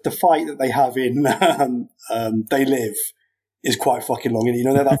 maybe the fight that they have in They Live is quite fucking long. You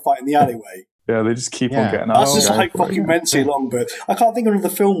know, that fight in the alleyway. Yeah, they just keep on getting up. That's just like fucking mentally long, but I can't think of another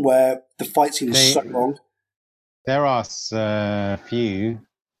film where the fight scene is so long. There are a few,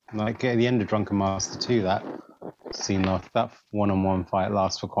 like at the end of Drunken Master 2, that scene, that one-on-one fight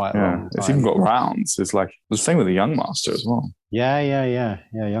lasts for quite a long time. It's even got rounds. It's like the same with the Young Master as well. Yeah,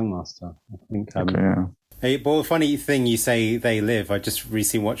 Young Master. I think. Hey, but the funny thing you say They Live, I just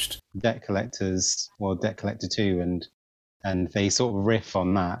recently watched Debt Collector 2, and they sort of riff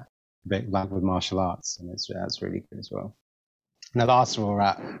on that. A bit like with martial arts, and that's really good as well. And the last were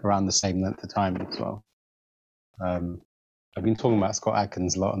at around the same length of time as well. I've been talking about Scott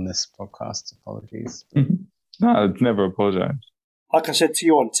Adkins a lot on this podcast. Apologies. No, I'd never apologise. Like I said to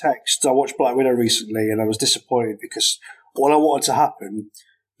you on text, I watched Black Widow recently, and I was disappointed because all I wanted to happen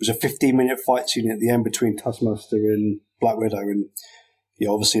was a 15-minute fight scene at the end between Taskmaster and Black Widow, and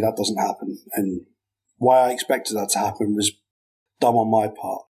obviously that doesn't happen. And why I expected that to happen was dumb on my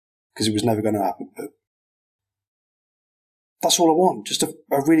part, because it was never going to happen. But that's all I want. Just a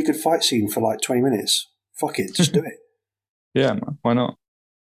really good fight scene for like 20 minutes. Fuck it, just do it. Yeah, man. Why not?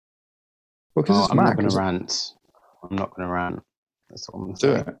 Well, because I'm not going to rant. I'm not going to rant. That's what I'm going to say.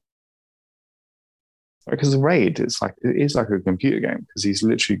 Do it. Because The Raid, it is like a computer game, because he's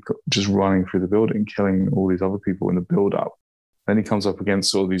literally just running through the building, killing all these other people in the build-up. Then he comes up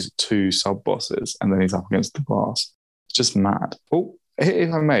against all these two sub-bosses, and then he's up against the boss. It's just mad. Oh,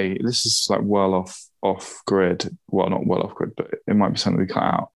 if I may, this is like well off grid. Well, not well off grid, but it might be something we cut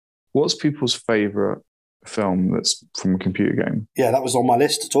out. What's people's favourite film that's from a computer game? Yeah, that was on my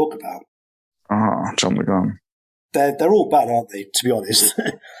list to talk about. Jump the gun. They're all bad, aren't they, to be honest?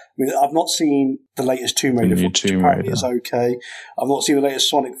 I mean, I've not seen the latest Tomb Raider film, which apparently is okay. I've not seen the latest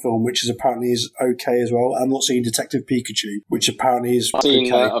Sonic film, which apparently is okay as well. I've not seen Detective Pikachu, which apparently is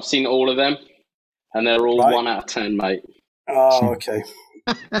okay. I've seen all of them, and they're all 1 out of 10, mate. Oh, okay.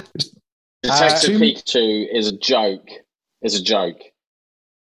 Detective Pikachu is a joke.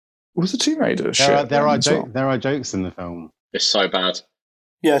 Was the Tomb Raider there are jokes in the film. It's so bad.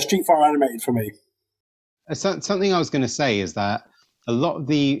 Yeah, Street Fighter animated for me. Something I was going to say is that a lot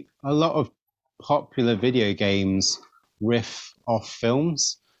of popular video games riff off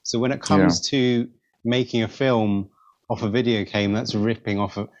films. So when it comes to making a film off a video game that's riffing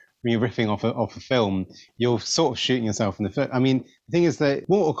off a film, you're sort of shooting yourself in the foot. I mean, the thing is that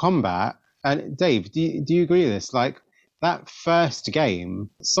Mortal Kombat, and Dave, do you agree with this? Like that first game,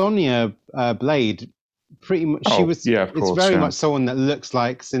 Sonya Blade, pretty much it's very much someone that looks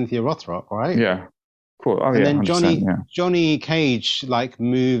like Cynthia Rothrock, right? Yeah. Cool. Oh, and then Johnny Cage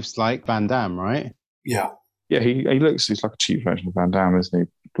moves like Van Damme, right? Yeah. Yeah, he's like a cheap version of Van Damme, isn't he?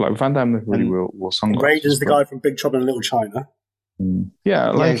 Like Van Damme really will sunglasses. Raiden's the guy from Big Trouble in Little China.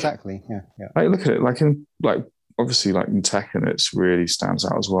 Yeah, exactly. Yeah. Like look at it, like in obviously, like in Tekken, it's really stands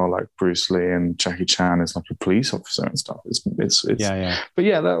out as well. Like Bruce Lee and Jackie Chan is like a police officer and stuff. It's yeah. But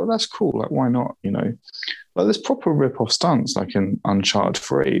yeah, that's cool. Like, why not? You know, like there's proper rip-off stunts. Like in Uncharted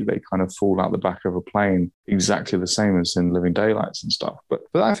 3, they kind of fall out the back of a plane exactly the same as in Living Daylights and stuff. But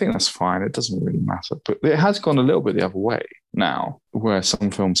I think that's fine. It doesn't really matter. But it has gone a little bit the other way now, where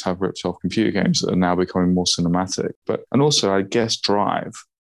some films have ripped off computer games that are now becoming more cinematic. And also, I guess Drive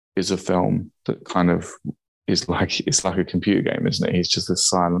is a film that kind of it's like a computer game, isn't it? He's just a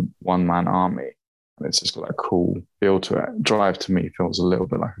silent one-man army, and it's just got that cool feel to it. Drive to me feels a little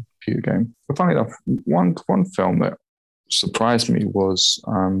bit like a computer game. But funny enough, one film that surprised me was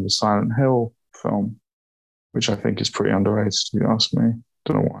the Silent Hill film, which I think is pretty underrated, if you ask me.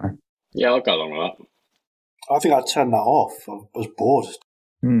 Don't know why. Yeah, I'll go along with that. I think I turned that off. I was bored.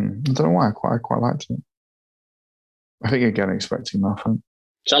 I don't know why. I quite liked it. I think again, expecting nothing.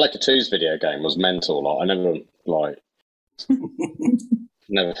 Challenger 2's video game was mental. Like, I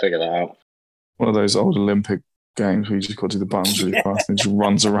never figured that out. One of those old Olympic games where you just got to do the buttons really fast and just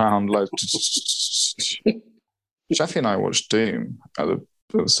runs around like. Shafi and I watched Doom at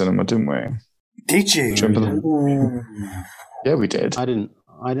the cinema, didn't we? Did you? Yeah, we did. I've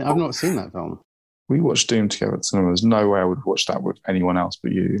not seen that film. We watched Doom together at the cinema. There's no way I would watch that with anyone else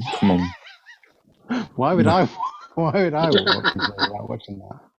but you. Come on. Why would I without watching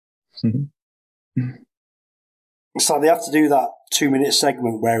that? It's like they have to do that 2-minute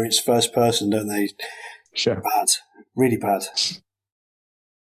segment where it's first person, don't they? Sure. Bad. Really bad.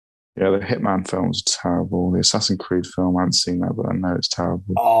 Yeah, the Hitman films are terrible. The Assassin's Creed film, I haven't seen that, but I know it's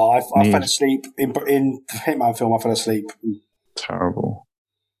terrible. Oh, I fell asleep. In the Hitman film, I fell asleep. Terrible.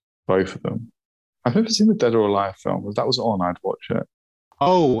 Both of them. I've never seen the Dead or Alive film. If that was on, I'd watch it.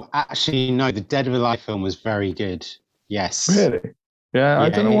 Oh, actually, no. The Dead or Alive film was very good. Yes. Really? Yeah, I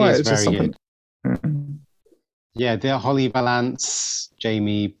don't know why. It's just something. Yeah, the Holly Valance,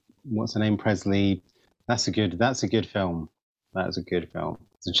 Jamie, what's her name, Presley. That's a good film. That is a good film.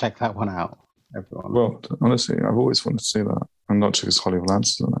 So check that one out, everyone. Well, honestly, I've always wanted to see that. And not just because Holly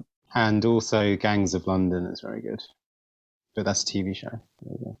Valance is in it. And also Gangs of London is very good. But that's a TV show.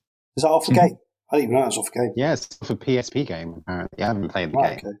 There you go. Is that off the game? I didn't even know it was off the game. Yeah, it's off a PSP game, apparently. I haven't played the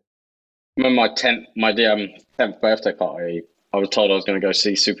game. Okay. Remember my 10th birthday party, I was told I was going to go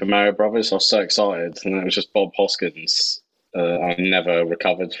see Super Mario Brothers. I was so excited, and it was just Bob Hoskins. I never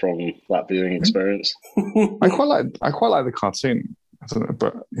recovered from that viewing experience. I quite like the cartoon. I don't know,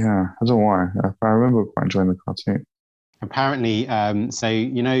 but yeah, I don't know why. I remember quite enjoying the cartoon. Apparently, so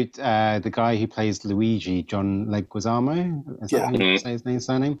you know the guy who plays Luigi, John Leguizamo. Is that how you say his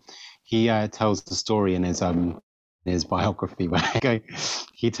surname? He tells the story in his biography where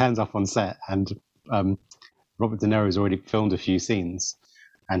he turns up on set and Robert De Niro's already filmed a few scenes,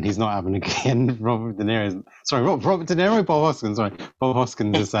 and he's not having a game. Robert De Niro, Bob Hoskins. Sorry, Bob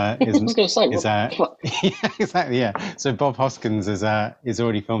Hoskins is. I was going to say, yeah, exactly. Yeah. So Bob Hoskins is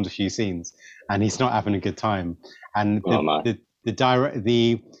already filmed a few scenes, and he's not having a good time. And the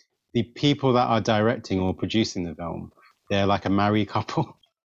people that are directing or producing the film, they're like a married couple.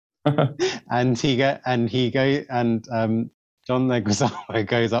 and John Leguizamo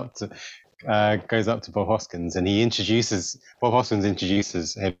goes up to Bob Hoskins, and Bob Hoskins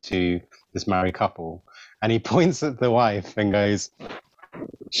introduces him to this married couple, and he points at the wife and goes,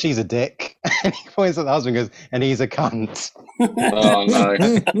 "She's a dick." And he points at the husband and goes, "And he's a cunt." Oh no.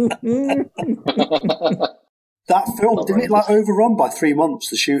 That film, didn't it overrun by 3 months,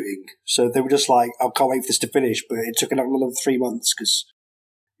 the shooting? So they were just like, I can't wait for this to finish, but it took another 3 months because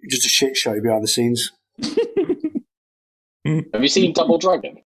it was just a shit show behind the scenes. Have you seen Double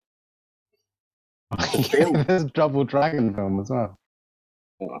Dragon? There's a Double Dragon film as well.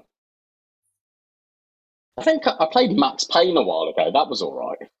 Yeah. I think I played Max Payne a while ago. That was all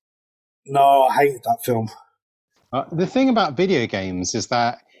right. No, I hated that film. The thing about video games is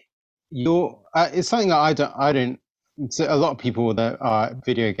that it's something that I don't. So a lot of people that are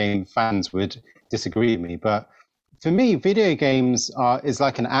video game fans would disagree with me, but for me, video games is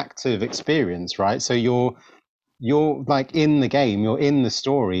like an active experience, right? So you're like in the game, you're in the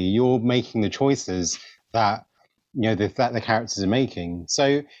story, you're making the choices that that the characters are making.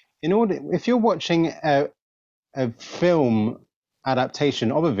 So if you're watching a film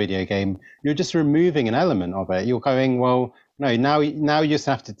adaptation of a video game, you're just removing an element of it. You're going, well, no, now you just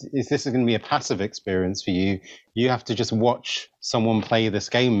have to. If this is going to be a passive experience for you, you have to just watch someone play this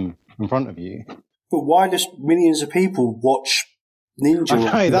game in front of you. But why does millions of people watch Ninja?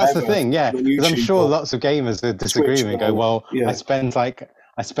 I know, that's the thing, yeah. Because I'm sure lots of gamers would disagree with me and go, well, yeah. I spend like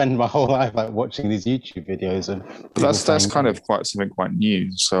I spend my whole life like watching these YouTube videos and. But that's kind of something quite new.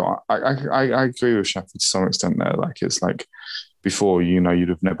 So I agree with Shafi to some extent there. Like it's like before, you'd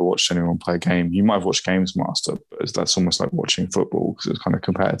have never watched anyone play a game. You might have watched Games Master, but that's almost like watching football because it's kind of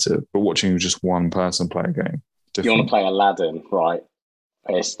competitive. But watching just one person play a game. Different. You want to play Aladdin, right?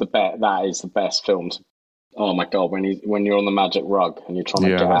 It's that is the best film. Oh my god, when you're on the magic rug and you're trying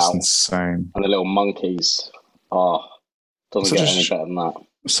to get out, insane. And the little monkeys. Doesn't get any better than that.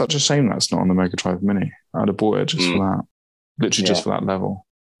 Such a shame that's not on the Mega Drive Mini. I'd have bought it just for that, literally just for that level.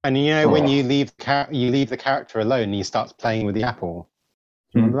 And when you leave the character alone, and he starts playing with the apple.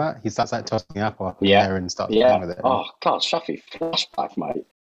 Remember that? He starts like tossing the apple up in the air and starts playing with it. Oh god, Shafi flashback, mate.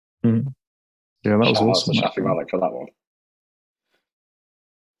 Yeah, that was awesome. Shafi Malik for that one.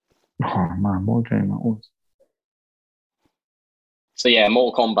 Oh man, what a game that was. So yeah,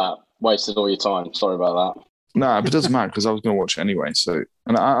 Mortal Kombat wasted all your time. Sorry about that. But it doesn't matter because I was going to watch it anyway. So,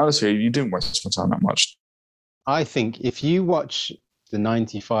 and honestly, you didn't waste my time that much. I think if you watch the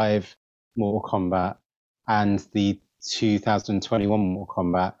 95 Mortal Kombat and the 2021 Mortal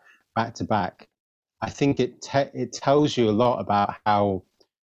Kombat back to back, I think it tells you a lot about how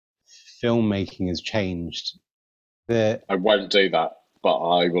filmmaking has changed. I won't do that, but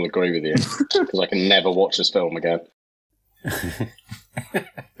I will agree with you because I can never watch this film again.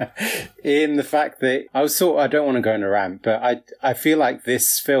 In the fact that I don't want to go on a rant, but I feel like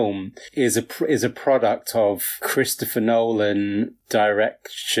this film is a product of Christopher Nolan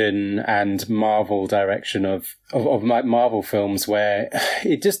direction and Marvel direction of Marvel films, where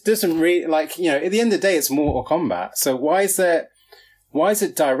it just doesn't really at the end of the day it's Mortal Kombat. So why is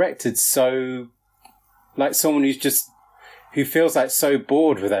it directed so like someone who feels like so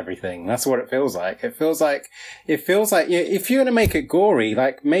bored with everything? That's what it feels like. It feels like if you're going to make it gory,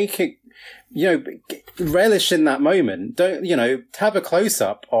 like make it, relish in that moment. Don't, have a close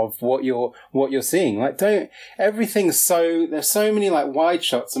up of what you're seeing. Like there's so many like wide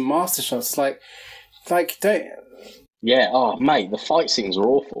shots and master shots. Like don't. Yeah. Oh mate, the fight scenes are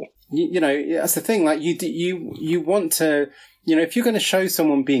awful. That's the thing. Like you want to, if you're going to show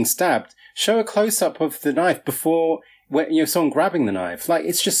someone being stabbed, show a close up of the knife before someone grabbing the knife. Like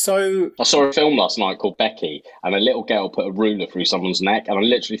it's just so. I saw a film last night called Becky, and a little girl put a ruler through someone's neck, and I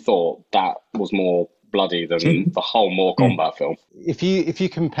literally thought that was more bloody than the whole Mortal Kombat film. If you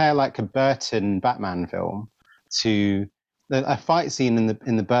compare like a Burton Batman film to a fight scene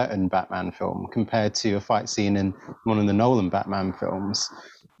in the Burton Batman film compared to a fight scene in one of the Nolan Batman films,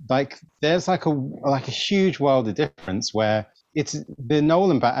 like there's like a huge world of difference where it's the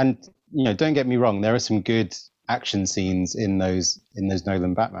Nolan and don't get me wrong, there are some good action scenes in those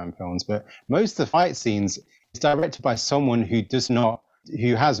Nolan Batman films, but most of the fight scenes is directed by someone who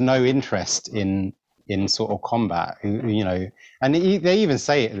has no interest in sort of combat, and they even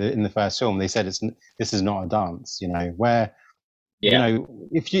say it in the first film. They said this is not a dance, where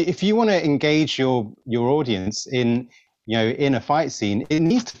if you want to engage your audience in a fight scene, it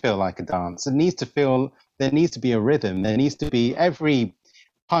needs to feel like a dance. There needs to be a rhythm. There needs to be every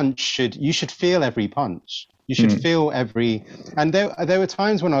punch you should feel every punch. You should feel every, and there were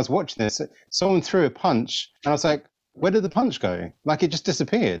times when I was watching this, someone threw a punch, and I was like, where did the punch go? Like it just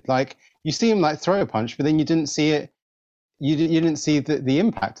disappeared. Like you see him like throw a punch, but then you didn't see it. You didn't see the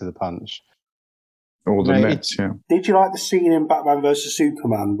impact of the punch. Or the nets, yeah. Did you like the scene in Batman vs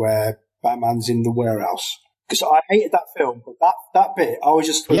Superman where Batman's in the warehouse? Because I hated that film, but that bit, I was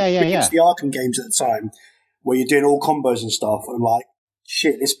just into the Arkham games at the time, where you're doing all combos and stuff, and I'm like,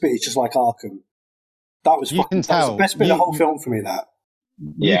 shit, this bit is just like Arkham. That was that was the best bit of the whole film for me. That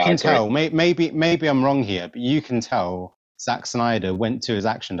you can tell. Maybe I'm wrong here, but you can tell Zack Snyder went to his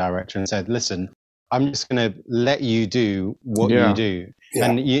action director and said, "Listen, I'm just going to let you do what you do,"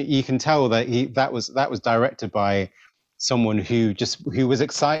 and you can tell that that was directed by someone who was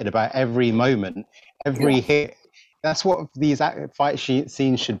excited about every moment, every hit. That's what these fight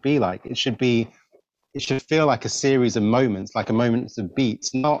scenes should be like. It should feel like a series of moments, like a moment of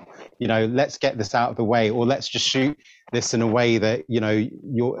beats, not, let's get this out of the way, or let's just shoot this in a way that,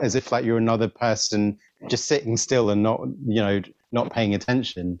 you're as if like you're another person just sitting still and not paying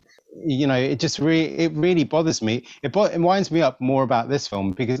attention. It really bothers me. It winds me up more about this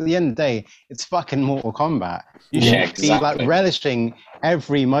film because at the end of the day, it's fucking Mortal Kombat. You should be like relishing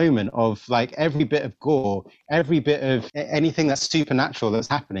every moment of like every bit of gore, every bit of anything that's supernatural that's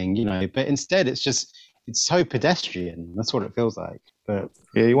happening, but instead it's so pedestrian. That's what it feels like. But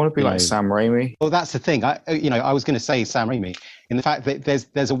yeah, you want to be like Sam Raimi. Well, that's the thing. I was going to say Sam Raimi in the fact that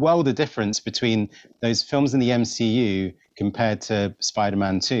there's a world of difference between those films in the MCU compared to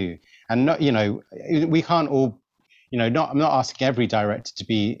Spider-Man 2. And not, we can't all, I'm not asking every director to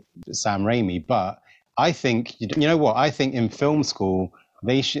be Sam Raimi, but I think, you know what? I think in film school,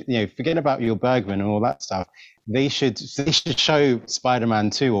 they should, forget about your Bergman and all that stuff. They should show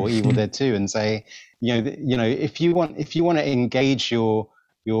Spider-Man 2 or Evil Dead 2 and say, if you want to engage your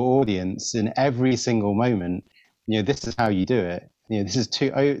audience in every single moment, this is how you do it.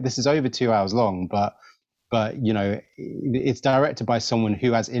 This is over 2 hours long, but it's directed by someone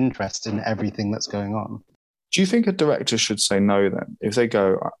who has interest in everything that's going on. Do you think a director should say no then? If they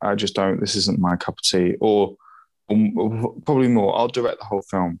go, I just don't, this isn't my cup of tea, or probably more, I'll direct the whole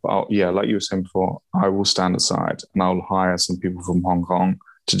film, but like you were saying before, I will stand aside and I'll hire some people from Hong Kong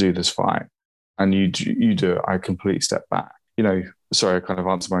to do this fight. And you do it, I completely step back. Sorry, I kind of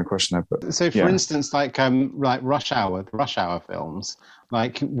answered my question there. But so, for instance, like Rush Hour films,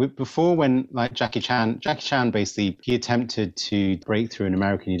 before when Jackie Chan basically he attempted to break through in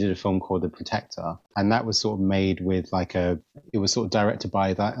America. He did a film called The Protector, and that was sort of made with it was sort of directed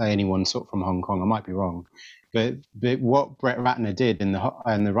by anyone sort of from Hong Kong. I might be wrong, but what Brett Ratner did in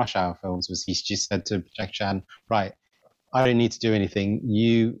the Rush Hour films was he just said to Jackie Chan, right, I don't need to do anything.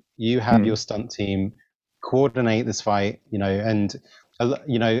 You have your stunt team coordinate this fight, and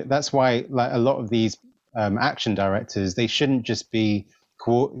that's why a lot of these action directors, they shouldn't just be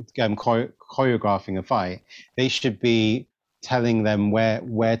choreographing a fight. They should be telling them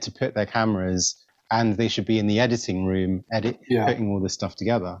where to put their cameras, and they should be in the editing room putting all this stuff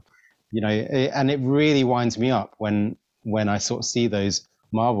together. And it really winds me up when I sort of see those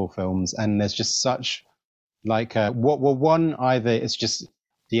Marvel films, and there's just such one, either it's just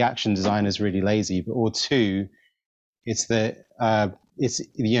the action design is really lazy, or two, it's that that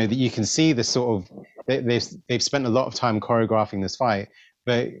you can see the sort of they've spent a lot of time choreographing this fight,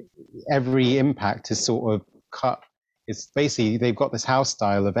 but every impact is sort of cut. It's basically they've got this house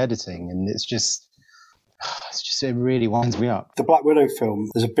style of editing, and it's just it really winds me up. The Black Widow film,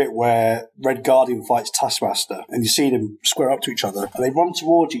 there's a bit where Red Guardian fights Taskmaster, and you see them square up to each other, and they run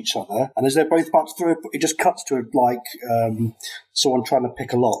towards each other, and as they're both about to throw it just cuts to someone trying to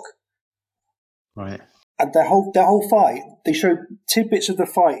pick a lock. Right. And their whole fight, they showed tidbits of the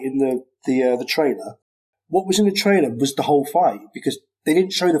fight in the trailer. What was in the trailer was the whole fight, because they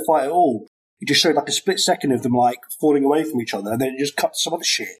didn't show the fight at all. It just showed a split second of them falling away from each other, and then it just cut to some other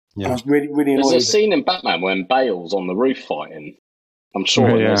shit. Yeah. And I was really, really annoyed. There's a scene in Batman when Bale's on the roof fighting. I'm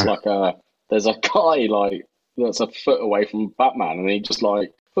sure there's a guy that's a foot away from Batman, and he just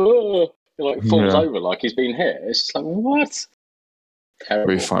falls over like he's been hit. It's just what?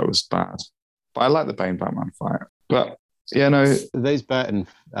 Terrible. Roof fight was bad, but I like the Bane Batman fight. But those Burton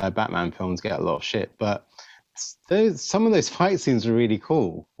Batman films get a lot of shit, but some of those fight scenes are really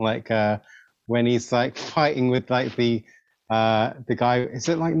cool. When he's fighting with the guy, is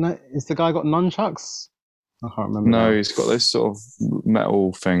the guy got nunchucks? I can't remember. No, he's got those sort of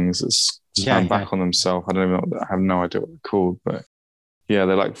metal things that stand back on themselves. I don't even know. I have no idea what they're called, but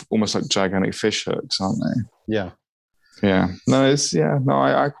they're almost like gigantic fish hooks, aren't they? Yeah. Yeah. No,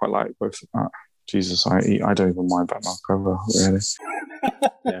 I quite like both of that. Jesus, I don't even mind Batman Forever, really.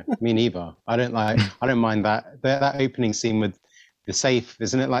 Yeah, me neither. I don't mind that opening scene with the safe,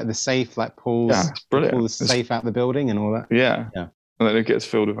 isn't it? The safe pulls the safe out the building and all that. Yeah. And then it gets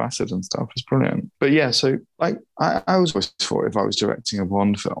filled with acid and stuff. It's brilliant. But so I was always thought if I was directing a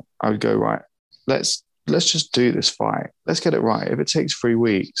Bond film, I would go, right, let's just do this fight. Let's get it right. If it takes 3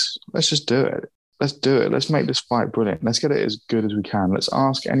 weeks, let's just do it. Let's do it. Let's make this fight brilliant. Let's get it as good as we can. Let's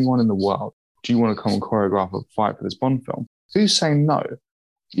ask anyone in the world, do you want to come and choreograph a fight for this Bond film? Who's saying no?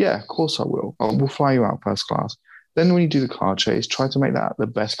 Yeah, of course I will. We'll fly you out first class. Then when you do the car chase, try to make that the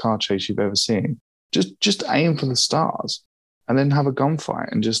best car chase you've ever seen. Just aim for the stars, and then have a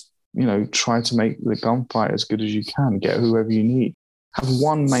gunfight, and just try to make the gunfight as good as you can. Get whoever you need. Have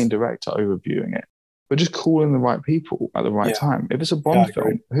one main director overviewing it, but just call in the right people at the right time. If it's a Bond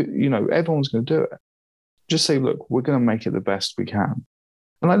film, everyone's going to do it. Just say, look, we're going to make it the best we can.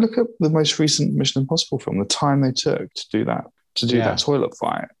 And I look at the most recent Mission Impossible film, the time they took to do that toilet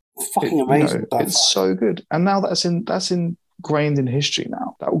fight. Fucking amazing. It's so good. And now that's ingrained in history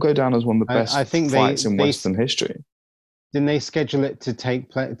now. That will go down as one of the best fights in Western history. Didn't they schedule it to take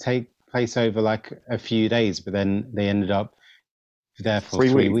place over a few days, but then they ended up there for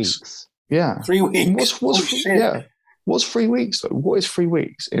 3 weeks? Yeah. 3 weeks? What's 3 weeks though? What is 3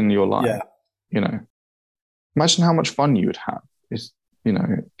 weeks in your life? Yeah. Imagine how much fun you would have. It's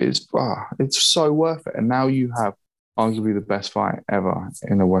so worth it. And now you have arguably the best fight ever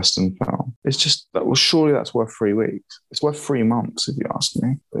in a Western film. It's just surely that's worth 3 weeks. It's worth 3 months if you ask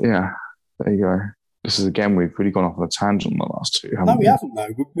me. But yeah, there you go. This is again, we've really gone off on a tangent in the last two. No, we haven't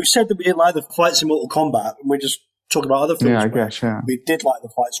though. We've said that we didn't like the fights in Mortal Kombat, and we're just talking about other films. Yeah, I guess, yeah. We did like the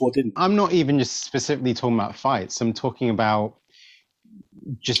fights, or didn't? I'm not even just specifically talking about fights. I'm talking about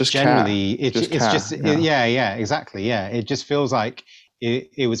just generally. It's just exactly. Yeah, it just feels like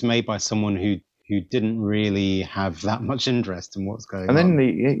it was made by someone who didn't really have that much interest in what's going on. And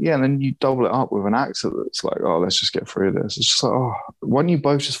then you double it up with an actor that's like, oh, let's just get through this. It's just like, oh, why don't you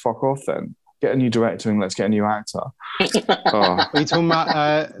both just fuck off then? Get a new director and let's get a new actor. Are you talking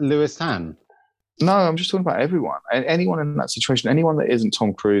about Lewis Tan? No, I'm just talking about everyone. Anyone in that situation, anyone that isn't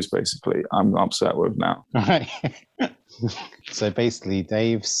Tom Cruise, basically, I'm upset with now. Right. So basically,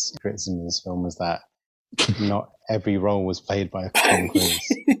 Dave's criticism of this film was that not every role was played by Tom Cruise.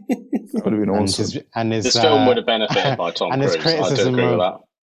 That would have been awesome. This film would have benefited by Tom Cruise. I do agree with that.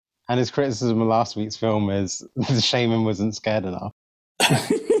 And his criticism of last week's film is the Shaman wasn't scared enough.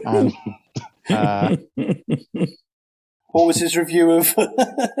 What was his review of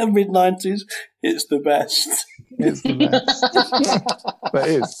mid-90s? It's the best. It's the best. That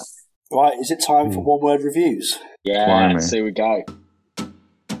is. Right, is it time for one-word reviews? Yeah, here we go.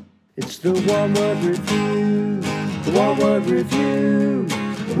 It's the one-word review. The one-word review.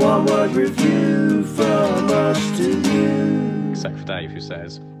 The one-word review from us to you. Except for Dave, who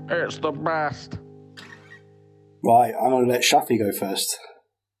says, it's the best. Right, I'm going to let Shafi go first.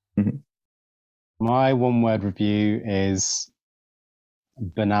 My one-word review is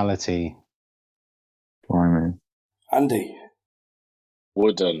banality. Blimey. Andy.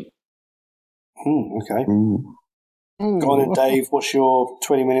 Wooden. Okay. Ooh. Go on, Dave. What's your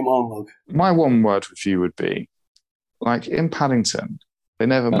 20-minute monologue? My one-word review would be, like in Paddington,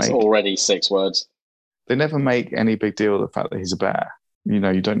 That's already 6 words. They never make any big deal of the fact that he's a bear. You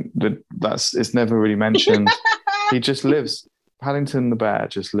know, it's never really mentioned. He just lives. Paddington the bear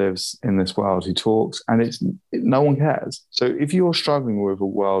just lives in this world. He talks, and no one cares. So if you're struggling with a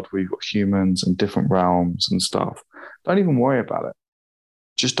world where you've got humans and different realms and stuff, don't even worry about it.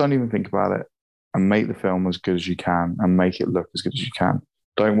 Just don't even think about it, and make the film as good as you can, and make it look as good as you can.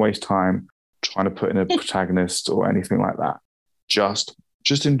 Don't waste time trying to put in a protagonist or anything like that. Just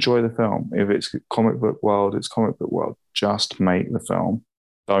enjoy the film. If it's comic book world, it's comic book world. Just make the film.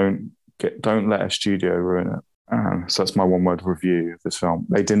 Don't let a studio ruin it. So that's my one-word review of this film.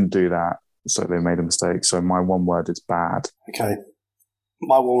 They didn't do that, so they made a mistake. So my one word is bad. Okay.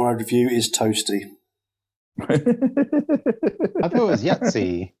 My one-word review is toasty. I thought it was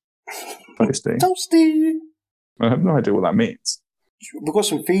Yahtzee. Toasty. Toasty! I have no idea what that means. We've got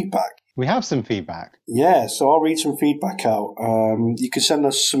some feedback. We have some feedback. Yeah, so I'll read some feedback out. You can send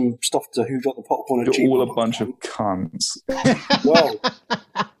us some stuff to Who Got the Popcorn. You're all a bunch of cunts. Well,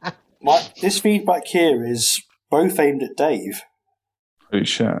 this feedback here is both aimed at Dave. Holy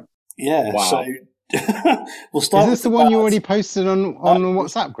shit. Yeah, wow. So we'll start. Is this the one you already posted on the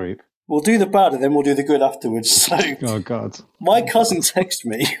WhatsApp group? We'll do the bad and then we'll do the good afterwards. So, oh God! My cousin texted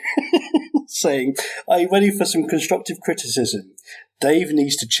me saying, "Are you ready for some constructive criticism? Dave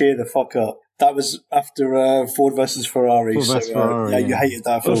needs to cheer the fuck up." That was after Ford versus Ferrari. Ferrari, yeah, you hated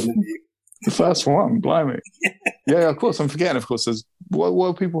that film, didn't you? The first one, blimey. Yeah, of course. I'm forgetting. Of course, there's what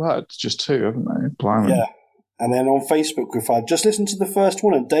have people heard? Just 2, haven't they? Blimey. Yeah. And then on Facebook, we've had, just listen to the first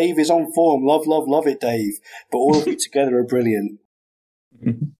one, and Dave is on form. Love, love, love it, Dave. But all of you together are brilliant.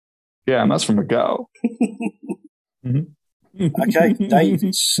 Yeah, and that's from a girl. Okay, Dave,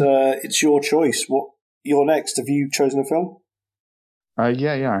 it's your choice. You're next. Have you chosen a film?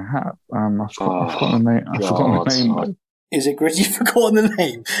 Yeah, I have. I've forgotten the name. I've forgotten the name. Is it Gritty? You've forgotten the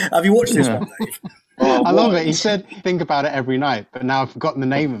name. Have you watched this one, Dave? I love it. He said, think about it every night, but now I've forgotten the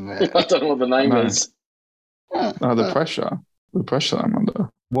name of it. I don't know what the name is. The pressure I'm under.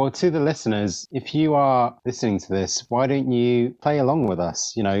 Well, to the listeners, if you are listening to this, why don't you play along with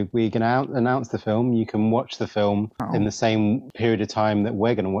us? You know, we're going to announce the film. You can watch the film in the same period of time that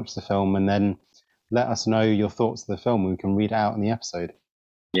we're going to watch the film, and then let us know your thoughts of the film. We can read it out in the episode.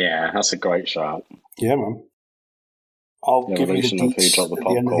 Yeah, that's a great shout. Yeah, man. I'll give you the deets at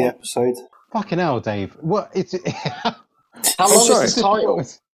the end of the episode. Fucking hell, Dave. What? How long is the title?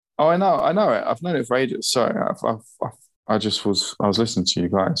 Oh, I know it. I've known it for ages. Sorry, I was listening to you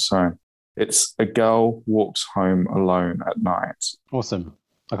guys. So it's A Girl Walks Home Alone at Night. Awesome.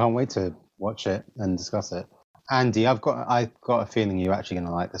 I can't wait to watch it and discuss it. Andy, I've got a feeling you're actually going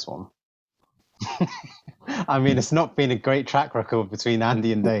to like this one. I mean, it's not been a great track record between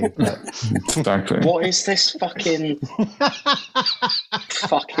Andy and Dave. But... Exactly. What is this fucking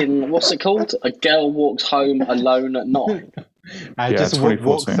what's it called? A Girl Walks Home Alone at Night. Just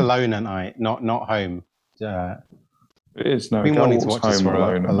walks alone at night, not home. It is. No, been A Girl wanting to Walks watch this Home for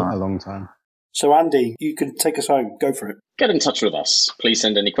Alone a long time. So, Andy, you can take us home. Go for it. Get in touch with us. Please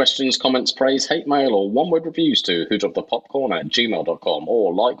send any questions, comments, praise, hate mail, or one-word reviews to whodropthepopcorn@gmail.com,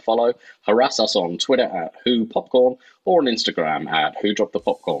 or like, follow, harass us on Twitter @whopopcorn, or on Instagram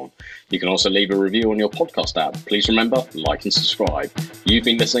 @whodropthepopcorn. You can also leave a review on your podcast app. Please remember, like and subscribe. You've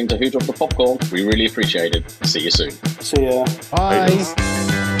been listening to Who Dropped the Popcorn. We really appreciate it. See you soon. See ya. Bye.